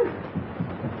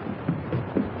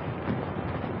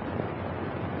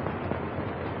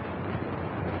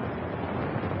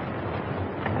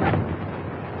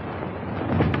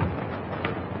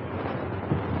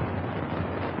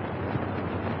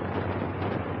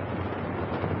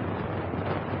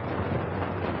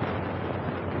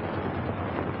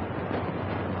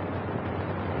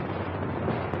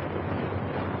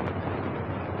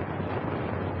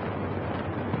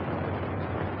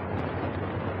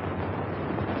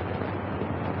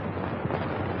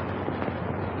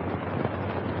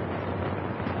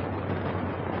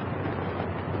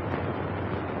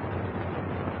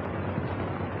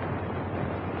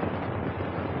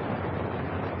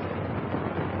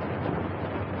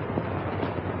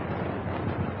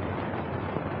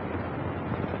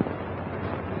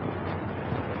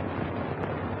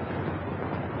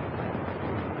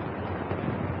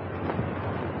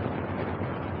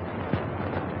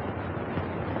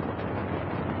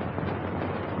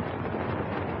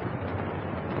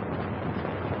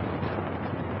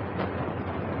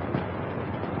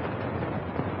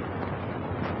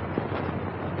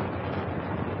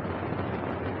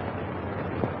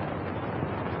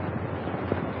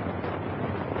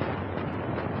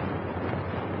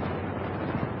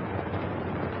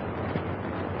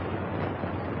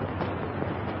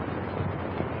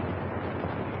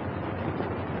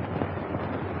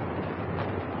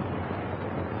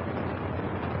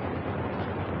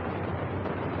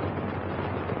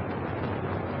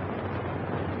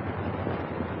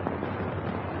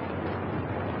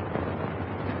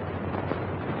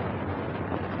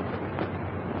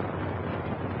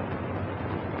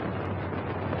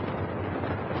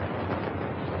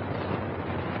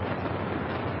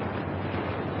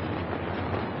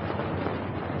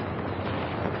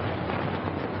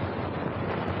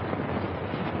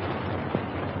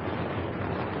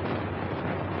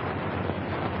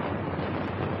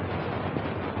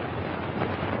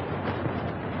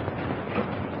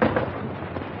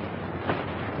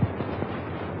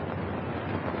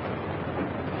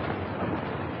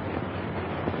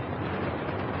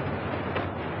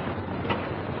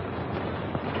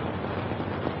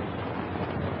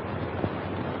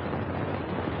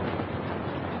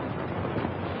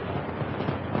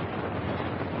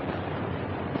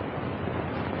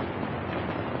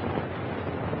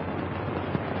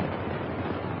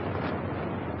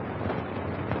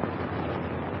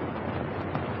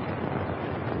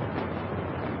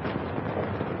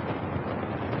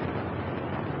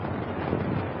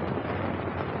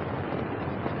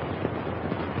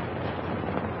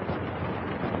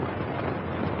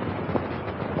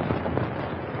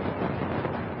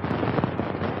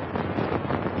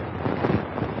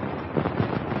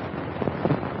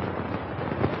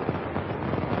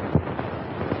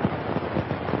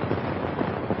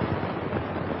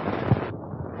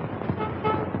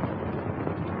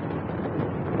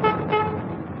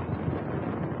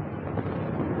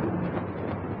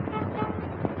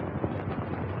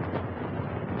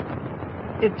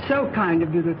 It's so kind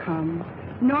of you to come.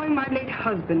 Knowing my late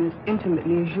husband as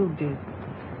intimately as you did,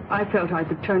 I felt I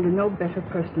could turn to no better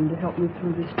person to help me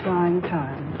through this trying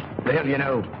time. Well, you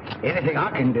know, anything I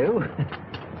can do.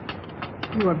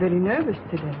 You are very nervous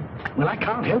today. Well, I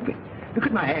can't help it. Look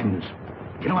at my hands.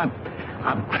 You know,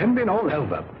 I'm trembling all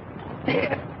over.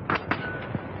 There.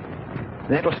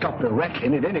 That'll stop the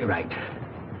rattling at any rate.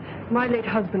 My late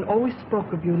husband always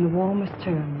spoke of you in the warmest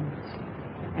terms.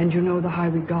 And you know the high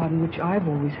regard in which I've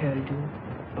always held you.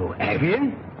 Oh, have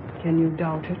you? Can you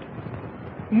doubt it?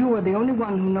 You are the only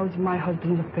one who knows my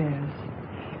husband's affairs.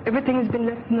 Everything has been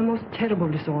left in the most terrible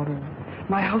disorder.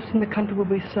 My house in the country will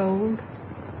be sold.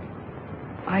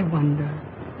 I wonder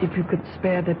if you could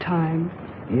spare the time.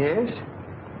 Yes?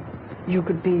 You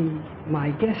could be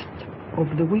my guest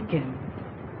over the weekend.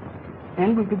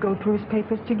 And we could go through his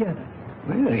papers together.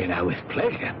 Well, you know, with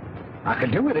pleasure. I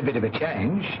could do with a bit of a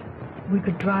change. We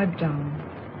could drive down.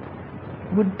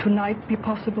 Would tonight be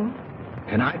possible?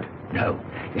 Tonight? No.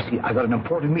 You see, I've got an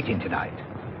important meeting tonight.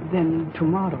 Then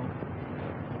tomorrow.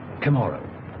 Tomorrow.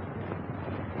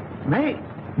 May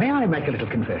I make a little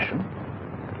confession?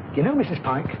 You know, Mrs.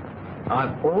 Pyke,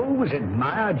 I've always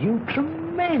admired you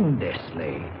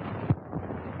tremendously.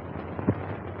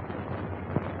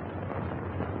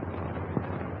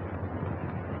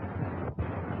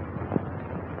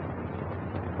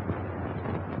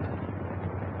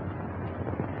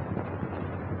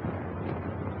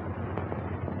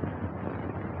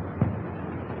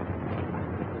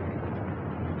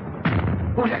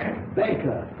 Who's that?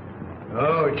 Baker.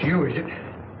 Oh, it's you, is it?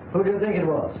 Who do you think it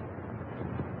was?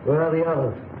 Where are the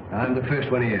others? I'm the first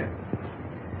one here.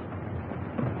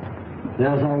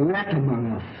 There's a rat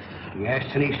among us. Yes,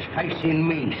 and he's facing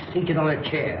me, seated on a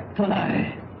chair.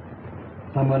 Tonight.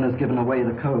 Someone has given away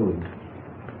the code.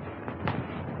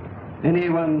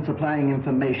 Anyone supplying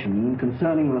information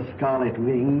concerning the Scarlet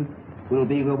Ring will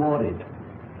be rewarded.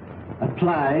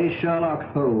 Apply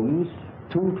Sherlock Holmes,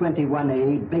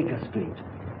 221A Baker Street.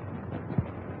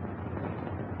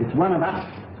 It's one of us,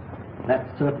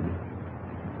 that's certain.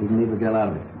 We can leave the girl out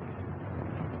of it.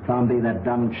 Can't be that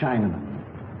dumb Chinaman.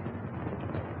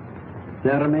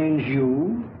 There remains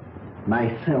you,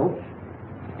 myself,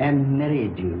 and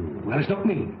Merrydew. Well, it's not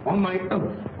me. On my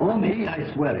oath. Or me,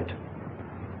 I swear it.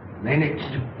 Then it's...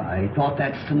 I thought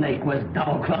that snake was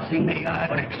double-crossing me.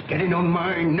 But it's getting on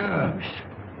my nerves.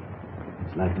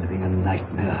 It's like living a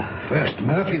nightmare. First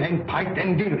Murphy, then Pyke,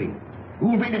 then Dearing.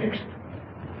 Who'll be next?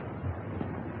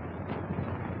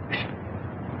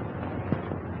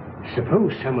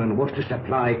 Suppose someone was to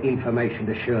supply information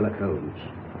to Sherlock Holmes.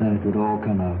 Then it would all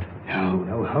come out.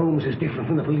 No, Holmes is different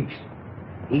from the police.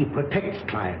 He protects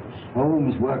clients.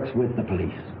 Holmes works with the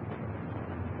police.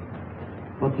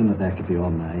 What's in the back of your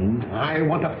mind? I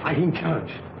want a fighting chance.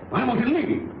 I want to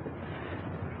leave.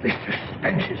 This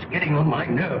suspense is getting on my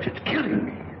nerves. It's killing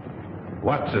me.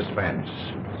 What suspense?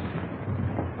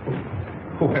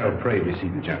 Well, pray be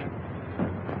seated, gentlemen.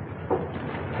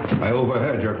 I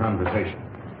overheard your conversation.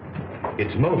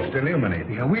 It's most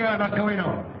illuminating. We are not going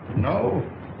on. No?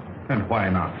 And why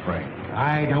not, Frank?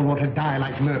 I don't want to die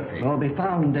like Murphy. Or be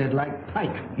found dead like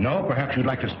Pyke. No, perhaps you'd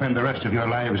like to spend the rest of your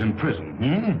lives in prison,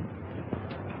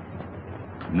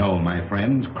 No, my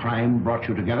friends, crime brought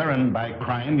you together, and by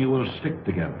crime you will stick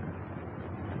together.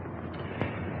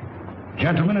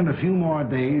 Gentlemen, in a few more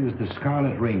days, the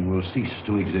Scarlet Ring will cease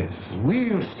to exist.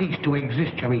 We'll cease to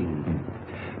exist, you mean?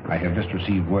 I have just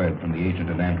received word from the agent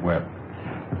in Antwerp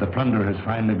that the plunder has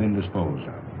finally been disposed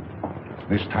of.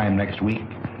 This time next week,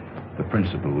 the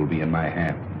principal will be in my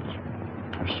hands.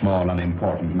 A small,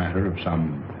 unimportant matter of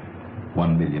some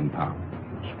 £1 million,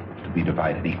 to be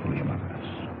divided equally among us.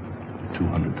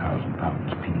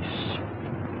 £200,000 apiece.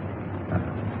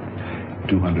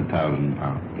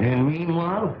 £200,000. And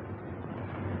meanwhile?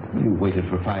 You waited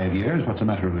for 5 years. What's a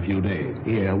matter of a few days?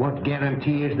 Yeah, what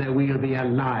guarantee is there we'll be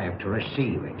alive to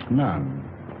receive it? None.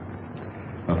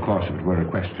 Of course, if it were a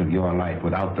question of your life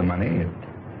without the money, it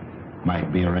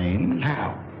might be arranged.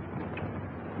 How?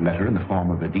 Letter in the form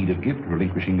of a deed of gift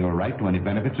relinquishing your right to any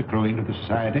benefits accruing to the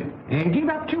society. And give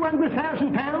up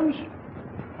 £200,000?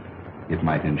 It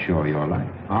might ensure your life.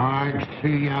 I'd see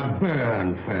you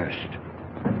burn first.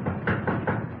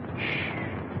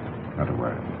 Shh. Not a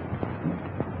word.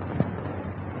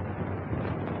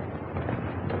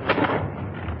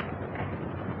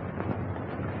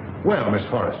 Well, Miss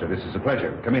Forrester, this is a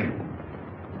pleasure. Come in.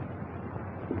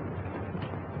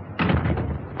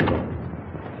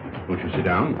 Won't you sit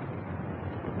down?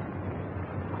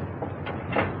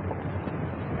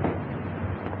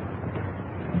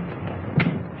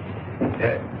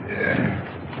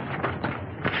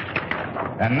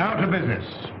 And now to business.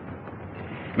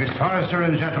 Miss Forrester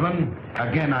and gentlemen,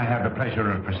 again I have the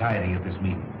pleasure of presiding at this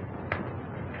meeting.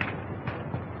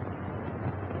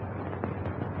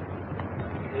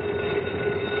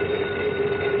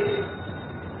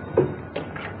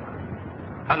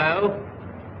 Hello?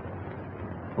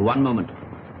 One moment.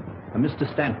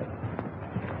 Mr. Stanford.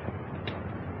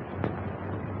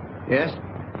 Yes?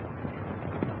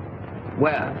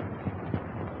 Where?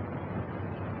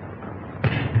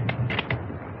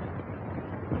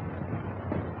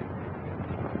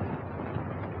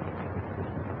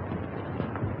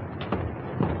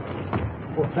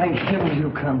 Oh, thank heaven you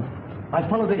come. I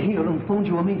followed her here and phoned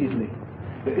you immediately.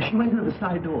 She went into the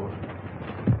side door.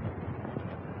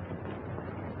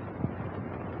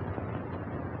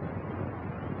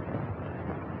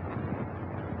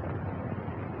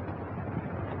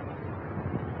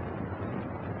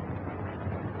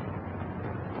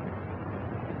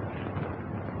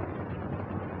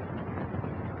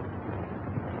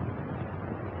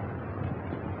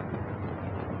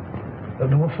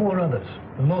 There were 4 others.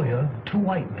 A lawyer, 2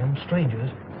 white men, strangers,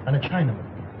 and a Chinaman.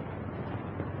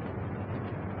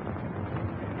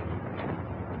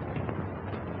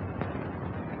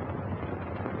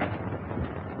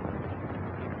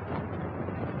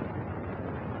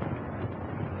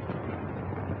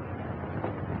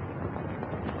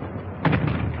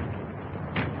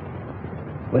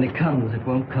 When it comes, it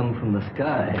won't come from the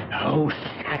sky. Oh,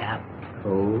 shut up.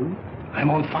 Oh? I'm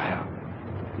on fire.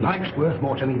 Life's worth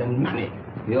more to me than money.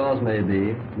 Yours may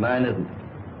be. Mine isn't.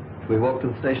 Shall we walk to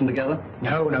the station together?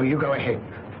 No, you go ahead.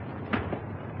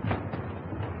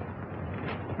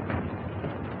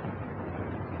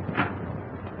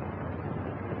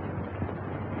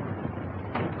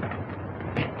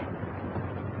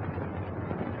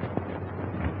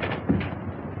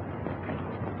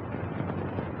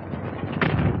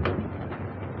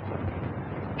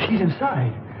 She's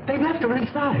inside. They've left her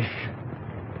inside.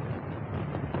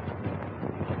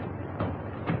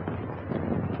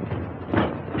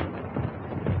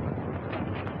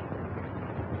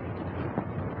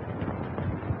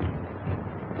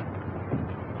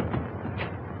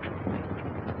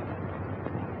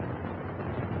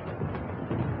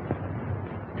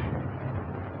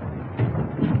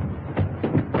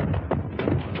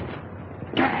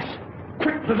 Gas!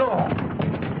 Quick, the door!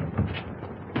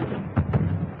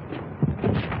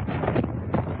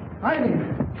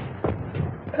 Eileen!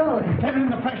 Darling, Get in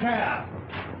the fresh air!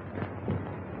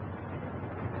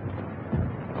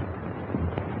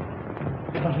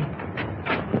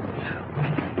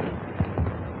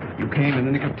 You came in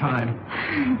the nick of time.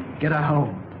 Get her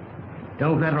home.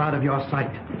 Don't let her out of your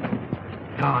sight.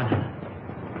 God.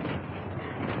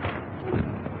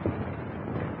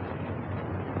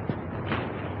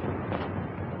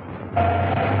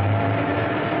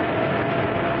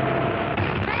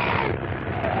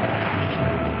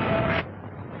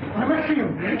 I'm asking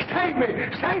you, save me!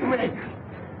 Save me!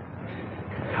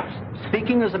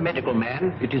 Speaking as a medical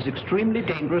man, it is extremely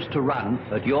dangerous to run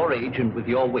at your age and with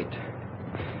your weight.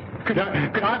 Could I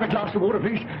have a glass of water,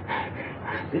 please?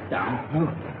 Sit down. Oh,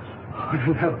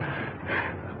 no.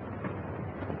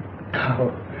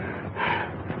 Oh.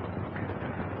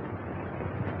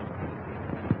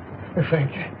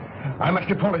 Thank you. I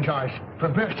must apologize for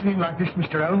bursting in like this,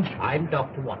 Mr. Holmes. I'm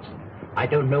Dr. Watson. I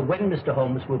don't know when Mr.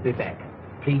 Holmes will be back.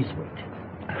 Please wait.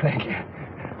 Thank you.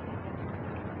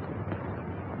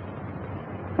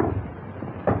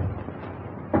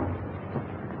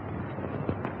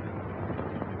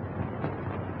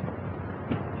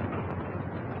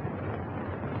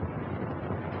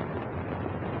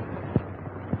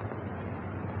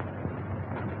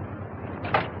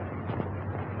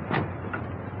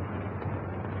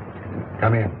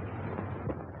 Come in.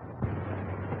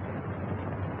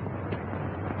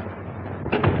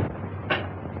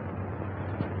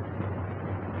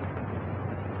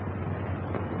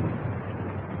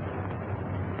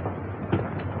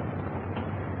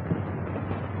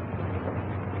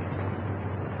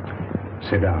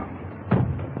 Sit down.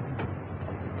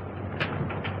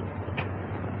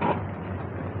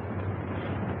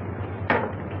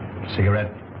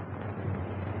 Cigarette?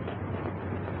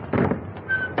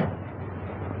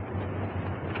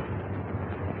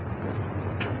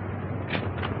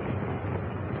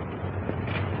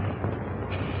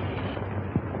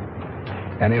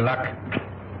 Any luck?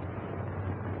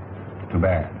 Too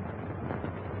bad.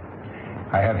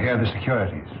 I have here the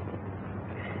securities.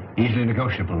 Easily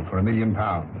negotiable for £1 million.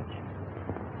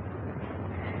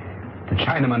 The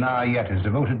Chinaman yet is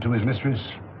devoted to his mistress.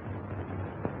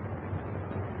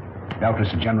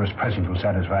 Doubtless a generous present will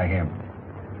satisfy him.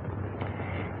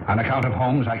 On account of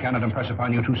Holmes, I cannot impress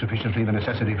upon you too sufficiently the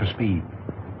necessity for speed.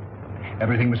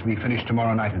 Everything must be finished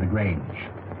tomorrow night at the Grange.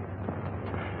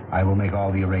 I will make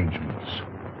all the arrangements.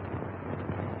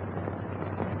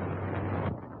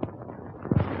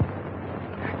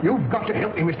 You've got to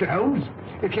help me, Mr. Holmes.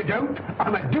 If you don't,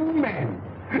 I'm a doomed man.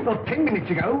 Well, 10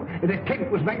 minutes ago, an attempt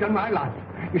was made on my life.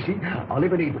 You see, I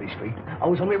live in Ebury Street. I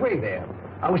was on my way there.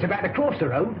 I was about to cross the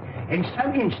road, and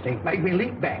some instinct made me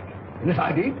leap back. And as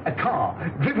I did, a car,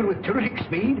 driven with terrific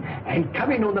speed and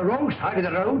coming on the wrong side of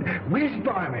the road, whizzed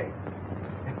by me.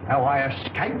 How I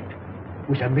escaped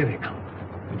was a miracle.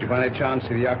 Did you by any chance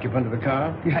see the occupant of the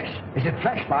car? Yes, as it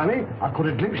flashed by me, I caught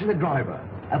a glimpse of the driver,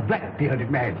 a black-bearded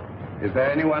man. Is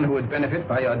there anyone who would benefit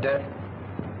by your death?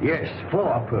 Yes,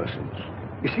 4 persons.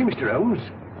 You see, Mr. Holmes,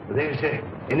 there's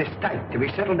an estate to be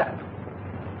settled up.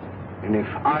 And if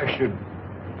I should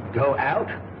go out,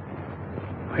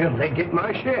 well, they get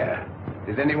my share.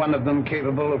 Is any one of them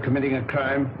capable of committing a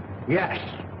crime? Yes,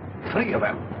 3 of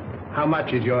them. How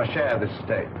much is your share of this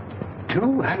estate?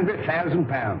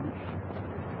 £200,000.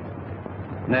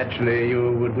 Naturally,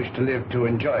 you would wish to live to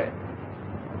enjoy it.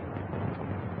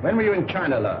 When were you in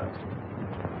China last?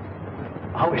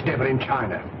 I was never in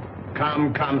China.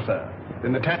 Come, sir.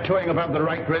 Then the tattooing above the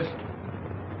right wrist?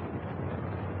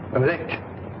 Oh,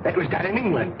 that was done in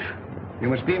England. You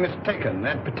must be mistaken.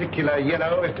 That particular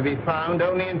yellow is to be found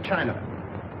only in China.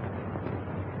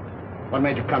 What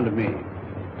made you come to me?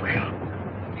 Well,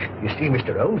 you see,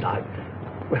 Mr. Holmes,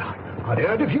 I'd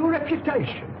heard of your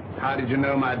reputation. How did you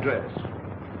know my address?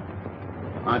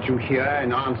 Aren't you here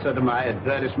in answer to my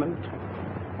advertisement?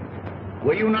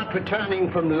 Were you not returning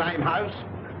from Limehouse?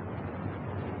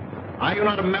 Are you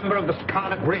not a member of the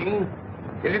Scarlet Ring?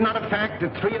 Is it not a fact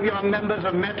that 3 of your members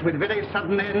have met with very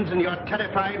sudden ends and you're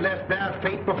terrified lest their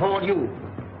fate befall you?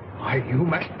 Why, you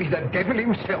must be the devil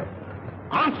himself.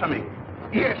 Answer me.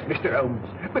 Yes, Mr. Holmes,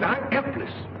 but I'm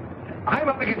helpless. I'm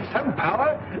up against some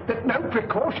power that no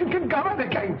precaution can guard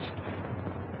against.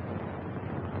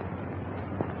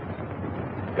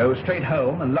 Go straight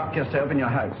home and lock yourself in your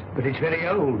house. But it's very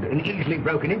old and easily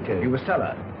broken into. You a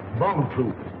cellar.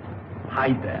 Bomb-proof.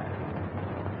 Hide there.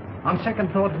 On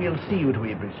second thought, we'll see you to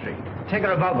Ebury Street. Take a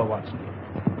revolver, Watson.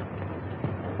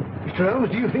 Mr.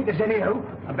 Holmes, do you think there's any hope?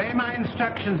 Obey my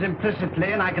instructions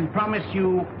implicitly, and I can promise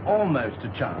you almost a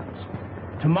chance.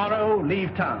 Tomorrow,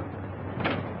 leave town.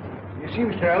 You see,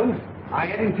 Mr. Holmes, I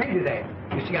had intended that.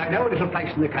 You see, I know a little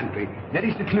place in the country that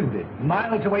is secluded,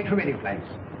 miles away from any place.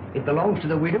 It belongs to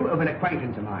the widow of an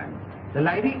acquaintance of mine. The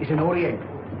lady is an Oriental,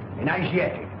 an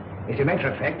Asiatic. As a matter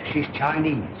of fact, she's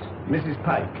Chinese. Mrs.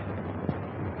 Pyke.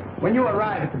 When you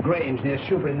arrive at the Grange near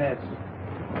Shoeburyness,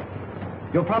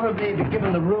 you'll probably be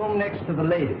given the room next to the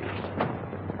ladies.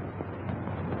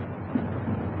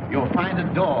 You'll find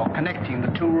a door connecting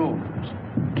the 2 rooms.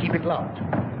 Keep it locked.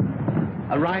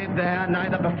 Arrive there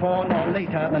neither before nor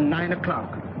later than 9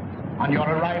 o'clock. On your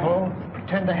arrival,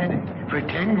 pretend a headache.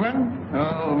 Pretend one?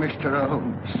 Oh, Mr.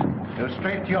 Holmes. Go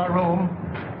straight to your room.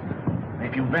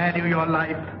 If you value your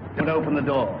life, don't open the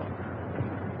door.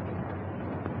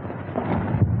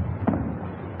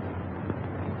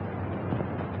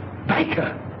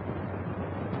 Baker!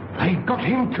 They got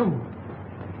him too.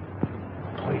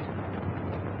 Poison.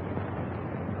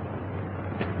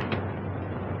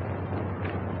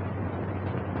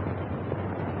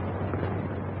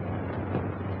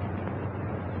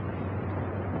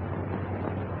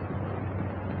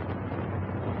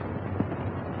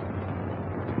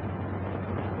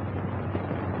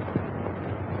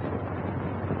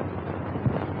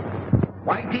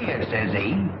 Why, dear, says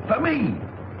he, for me.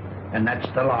 And that's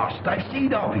the last I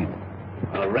seed of him.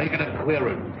 A regular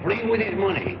queerin', free with his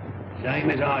money, same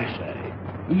as I say.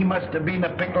 He must have been a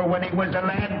pickle when he was a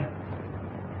lad.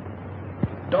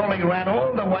 Dolly ran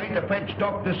all the way to fetch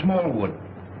Dr. Smallwood.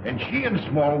 And she and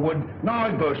Smallwood now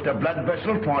burst a blood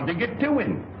vessel trying to get to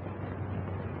him.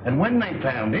 And when they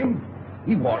found him,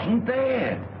 he wasn't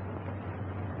there.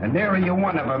 And nary a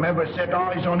one of them ever set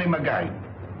eyes on him again.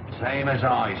 Same as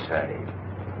I say.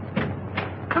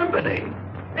 Company.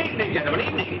 Evening, gentlemen,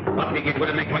 evening. What we get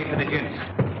would make way for the gents.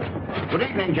 Good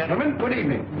evening, gentlemen. Good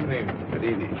evening. Good evening. Good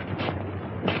evening.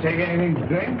 Take anything to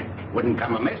drink? Wouldn't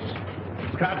come amiss.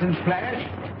 Scotch and splash?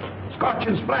 Scotch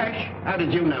and splash? How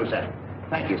did you know, sir?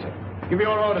 Thank you, sir. Give me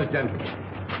your orders, gentlemen.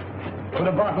 Put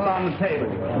a bottle on the table.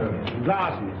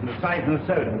 Glasses and a siphon of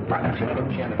soda.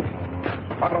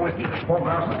 Bottle of whiskey, 4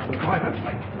 glasses,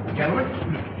 5 Gentlemen.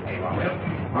 There you are, Will.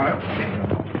 All right.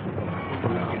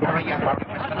 Hurry up, the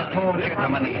 4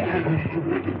 gentlemen here.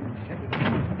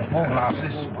 4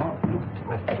 glasses.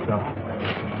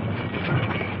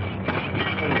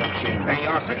 There you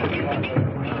are, sir.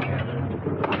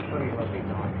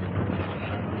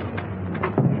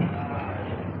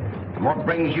 And what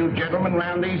brings you gentlemen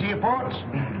round these here parts?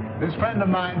 This friend of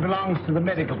mine belongs to the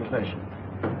medical profession.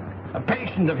 A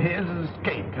patient of his has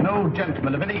escaped, an old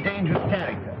gentleman of very dangerous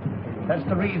character. That's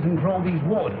the reason for all these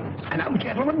wardings. An old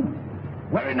gentleman?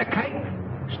 Wearing a cape?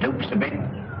 Stoops a bit?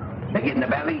 Big in the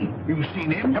belly? You've seen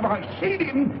him? Have I seen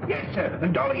him? Yes, sir.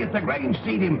 And Dolly at the Grange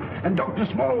seen him. And Dr.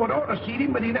 Smallwood ought to seen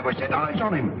him, but he never set eyes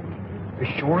on him. As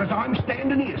sure as I'm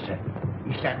standing here, sir.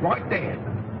 He sat right there.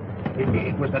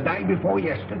 It was the day before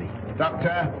yesterday.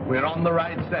 Doctor, we're on the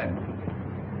right scent.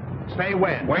 Say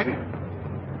when? When?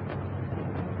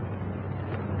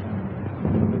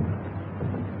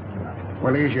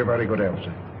 Well, here's your very good health,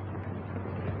 sir.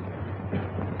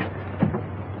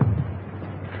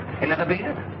 Another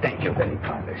beer? Thank you very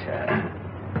kindly, sir.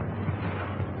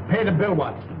 Pay the bill,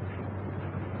 Watson.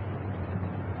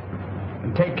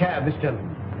 And take care of this gentleman.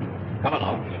 Come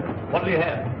along. What do you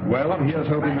have? Well, here's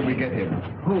hoping that we get him.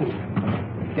 Who?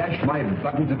 Dash my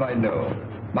buttons if I know.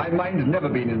 My mind's never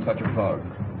been in such a fog.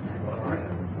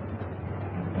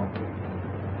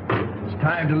 It's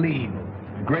time to leave.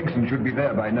 Gregson should be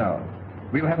there by now.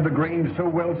 We'll have the Grange so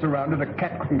well surrounded a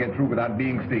cat couldn't get through without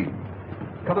being seen.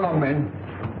 Come along, men.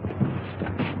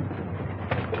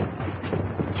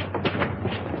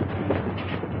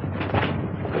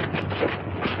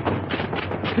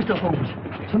 Mr. Holmes,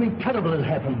 something terrible has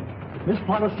happened. Miss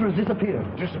Forrester has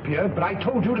disappeared. Disappeared? But I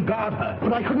told you to guard her.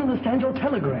 But I couldn't understand your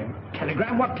telegram.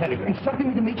 Telegram? What telegram? Instructing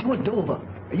me to meet you at Dover.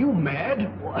 Are you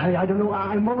mad? Well, I don't know.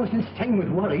 I'm almost insane with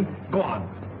worry. Go on.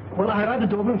 Well, I arrived at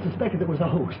Dover and suspected it was a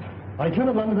hoax. I returned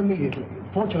to London immediately.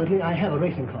 Fortunately, I have a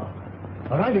racing car.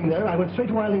 Arriving there, I went straight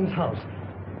to Eileen's house.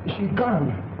 She'd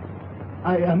gone.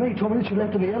 May told me that she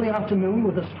left in the early afternoon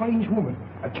with a strange woman.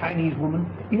 A Chinese woman?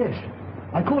 Yes.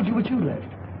 I called you, but you left.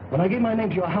 When I gave my name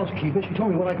to your housekeeper, she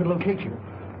told me where I could locate you.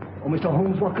 Oh, Mr.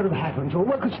 Holmes, what could have happened? Or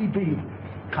where could she be?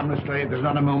 Come, Lestrade, there's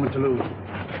not a moment to lose.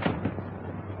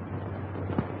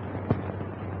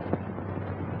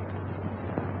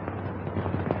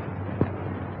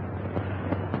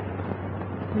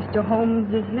 Mr.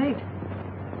 Holmes is late.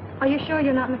 Are you sure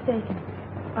you're not mistaken?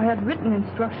 I had written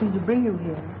instructions to bring you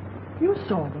here. You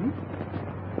saw them.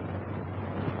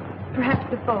 Perhaps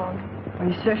the fog.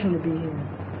 I certainly be here.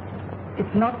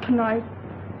 If not tonight,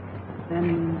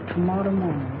 then tomorrow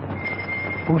morning.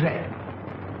 Who's that?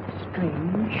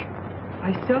 Strange.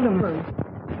 I seldom heard.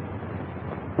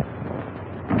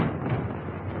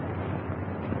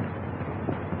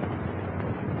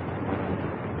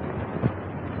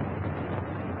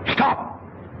 Stop!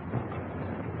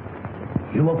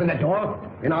 You open the door,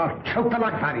 and I'll choke the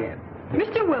life out of you.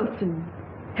 Mr. Wilson,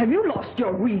 have you lost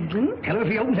your reason? Tell him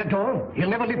if he opens the door, he'll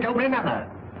never live to open another.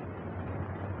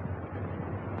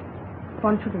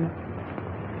 One to the left.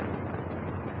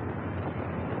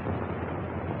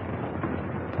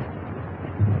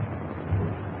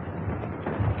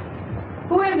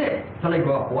 Who is it?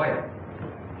 Telegraph, boy.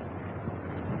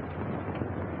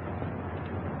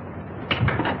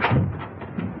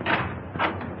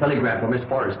 Telegram for Miss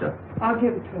Forrester. I'll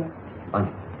give it to her.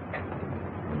 On.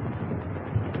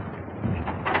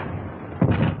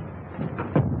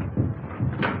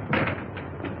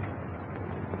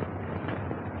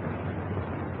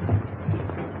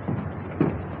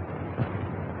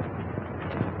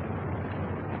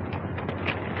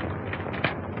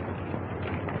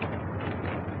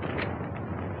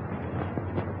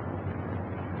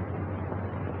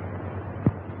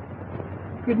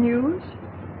 Good news?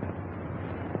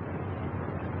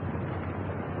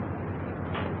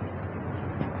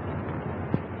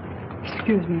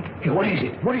 Excuse me. Hey, what is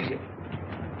it? What is it?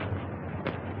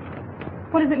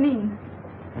 What does it mean?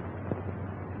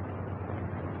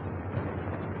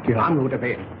 Here, I'm going to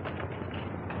bed.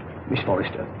 Miss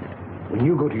Forrester, when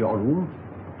you go to your room,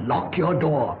 lock your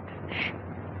door. Shh.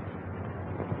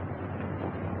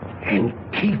 And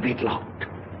keep it locked.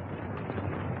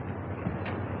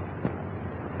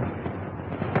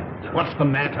 What's the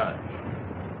matter?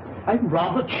 I'm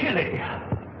rather chilly.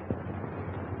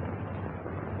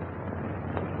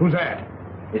 Who's that?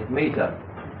 It's me, sir.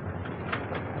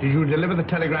 Did you deliver the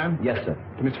telegram? Yes, sir.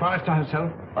 To Miss Forrester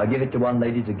herself? I give it to one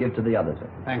lady to give to the other, sir.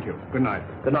 Thank you. Good night.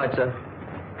 Good night, sir.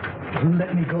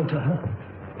 Let me go to her.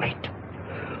 Wait.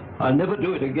 I'll never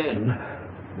do it again.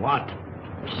 What?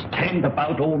 Stand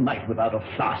about all night without a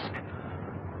flask.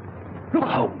 Look,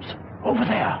 Holmes. Over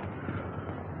there.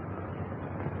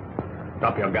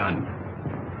 Drop your gun.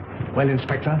 Well,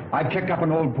 Inspector? I've checked up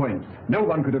on all points. No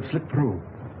one could have slipped through.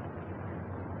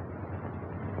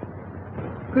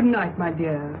 Good night, my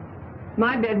dear.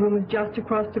 My bedroom is just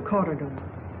across the corridor.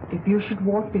 If you should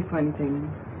want me for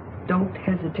anything, don't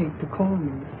hesitate to call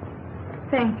me.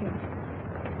 Thank you.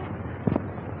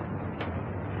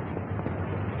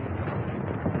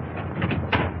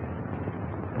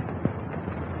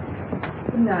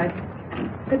 night.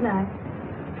 Good night.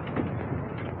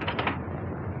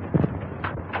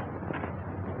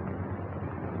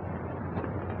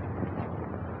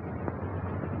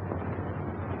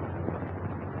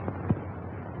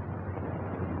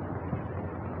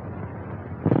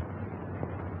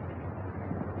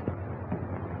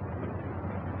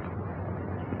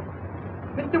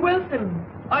 Mr. Wilson,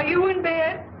 are you in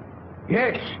bed?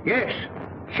 Yes, yes.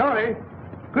 Sorry.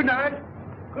 Good night.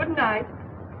 Good night.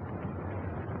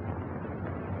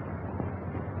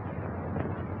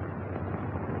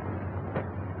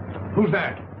 Who's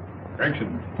that?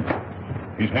 Gregson.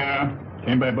 He's here.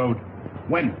 Came by boat.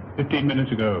 When? 15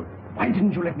 minutes ago. Why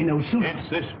didn't you let me know sooner? It's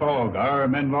this fog. Our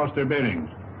men lost their bearings.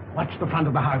 Watch the front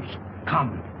of the house.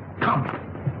 Come. Come.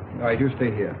 All right, you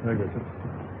stay here. Very good, sir.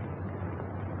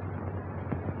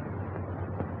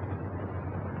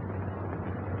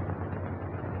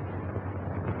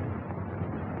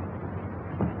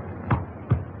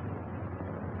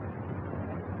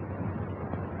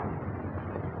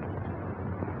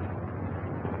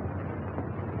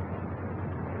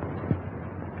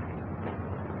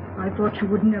 I thought you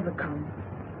would never come.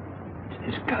 It's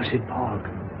this cursed fog.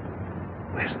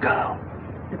 Where's the girl?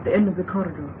 At the end of the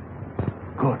corridor.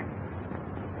 Good.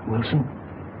 Wilson?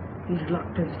 He's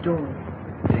locked his door.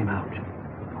 Get him out.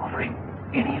 Offering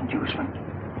any inducement.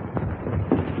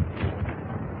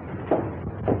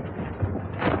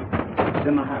 It's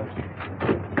in the house.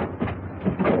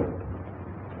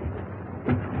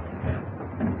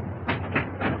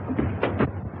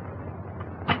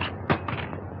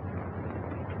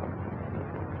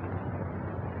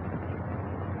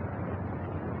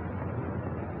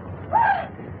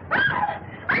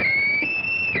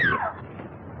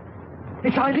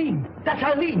 It's Eileen. That's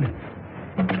Eileen.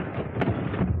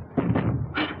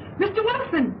 Mr.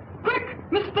 Wilson!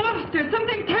 Quick! Miss Forrester!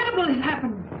 Something terrible has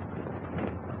happened!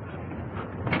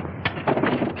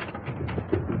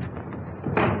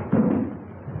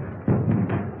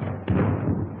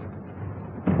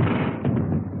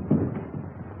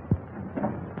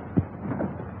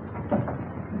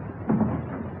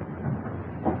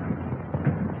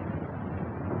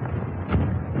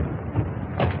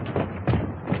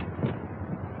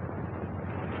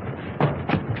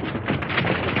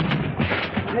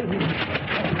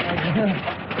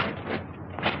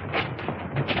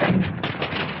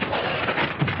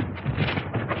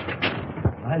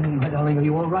 Eileen, my darling, are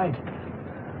you all right?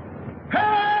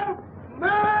 Help!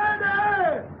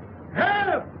 Murder!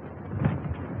 Help!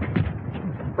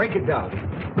 Break it down.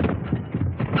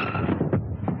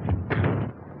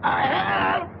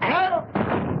 Help! Help!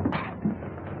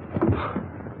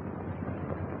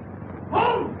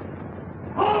 Holmes!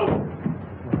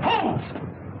 Holmes! Holmes!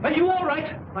 Are you all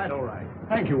right? Quite all right.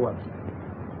 Thank you, Watson.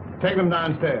 Take them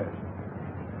downstairs.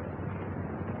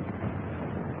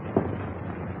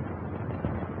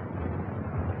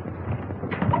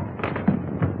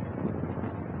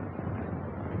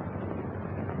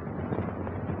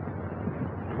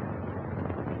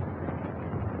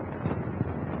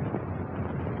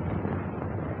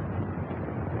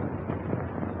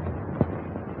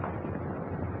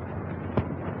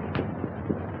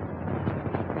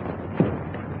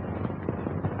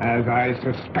 As I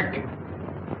suspected.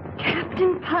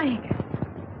 Captain Pyke.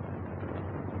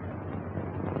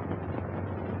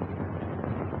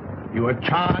 You are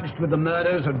charged with the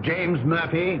murders of James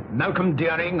Murphy, Malcom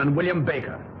Dearing, and William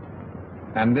Baker.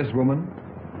 And this woman?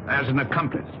 As an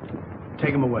accomplice.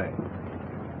 Take him away.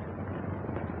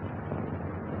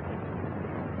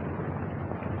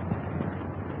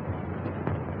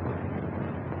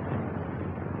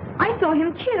 I saw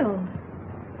him killed.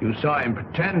 You saw him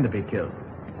pretend to be killed.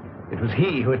 It was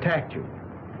he who attacked you.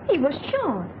 He was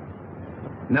shot.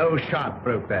 No shot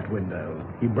broke that window.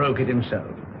 He broke it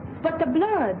himself. But the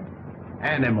blood.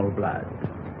 Animal blood.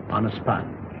 On a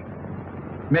sponge.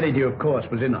 Merrydew, of course,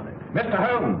 was in on it. Mr.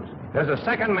 Holmes, there's a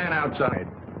second man outside.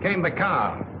 Came the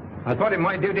car. I thought it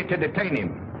my duty to detain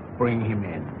him. Bring him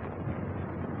in.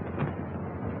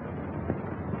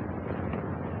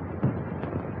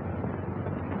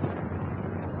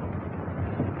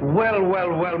 Well,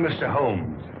 well, well, Mr.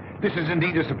 Holmes. This is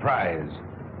indeed a surprise.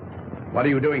 What are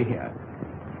you doing here?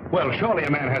 Well, surely a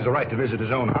man has a right to visit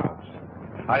his own house.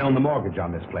 I own the mortgage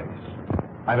on this place.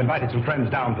 I've invited some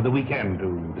friends down for the weekend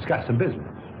to discuss some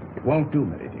business. It won't do,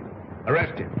 Merrydew.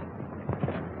 Arrest him.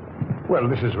 Well,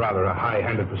 this is rather a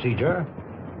high-handed procedure.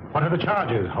 What are the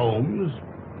charges, Holmes?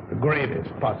 The gravest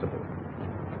possible.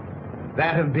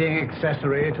 That of being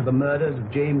accessory to the murders of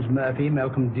James Murphy,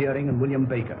 Malcom Dearing, and William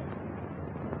Baker.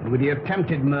 with the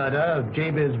attempted murder of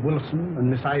Jabez Wilson and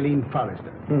Miss Eileen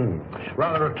Forrester.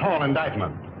 Rather a tall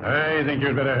indictment. I think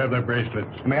you'd better have the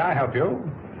bracelets. May I help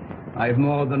you? I've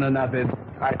more than enough in...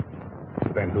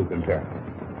 Then who can tell?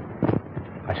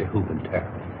 I say, who can tell?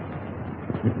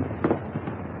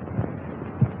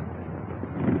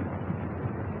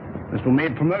 This will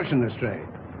make promotion, Lestrade.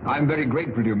 I'm very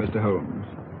grateful to you, Mr. Holmes.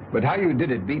 But how you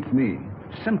did it beats me.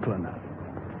 Simple enough.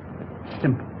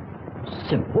 Simple.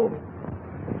 Simple?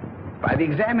 By the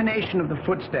examination of the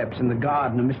footsteps in the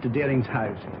garden of Mr. Dearing's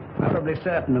house, thoroughly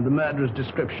certain of the murderer's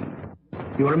description.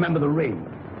 You'll remember the ring.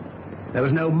 There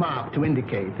was no mark to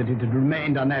indicate that it had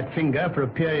remained on that finger for a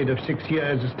period of 6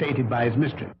 years as stated by his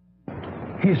mistress.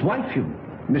 His wife, you mean?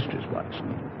 Mistress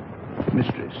Watson.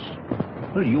 Mistress.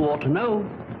 Well, you ought to know.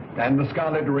 And the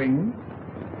scarlet ring?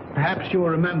 Perhaps you'll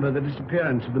remember the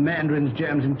disappearance of the mandarin's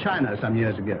gems in China some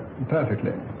years ago.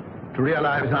 Perfectly. To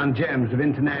realize on gems of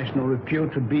international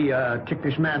repute would be a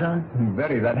ticklish matter?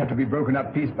 Very. That'd have to be broken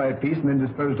up piece by piece and then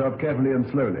disposed of carefully and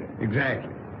slowly.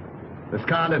 Exactly. The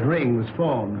scarlet ring was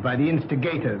formed by the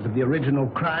instigators of the original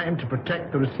crime to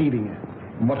protect the receiving end.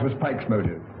 And what was Pyke's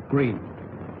motive? Greed.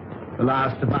 The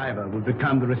last survivor would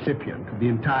become the recipient of the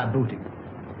entire booty.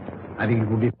 I think it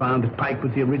will be found that Pyke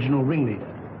was the original ringleader.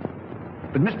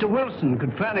 But Mr. Wilson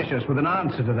could furnish us with an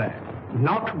answer to that.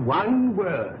 Not one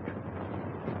word.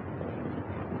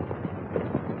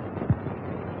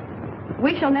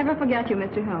 We shall never forget you,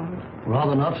 Mr. Holmes.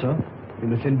 Rather not, sir. You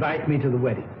must invite me to the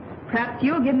wedding. Perhaps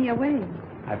you'll give me away.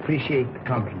 I appreciate the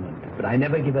compliment, but I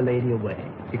never give a lady away,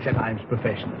 except I'm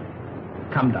professional.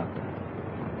 Come, Doctor.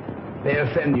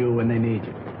 They'll send you when they need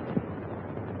you.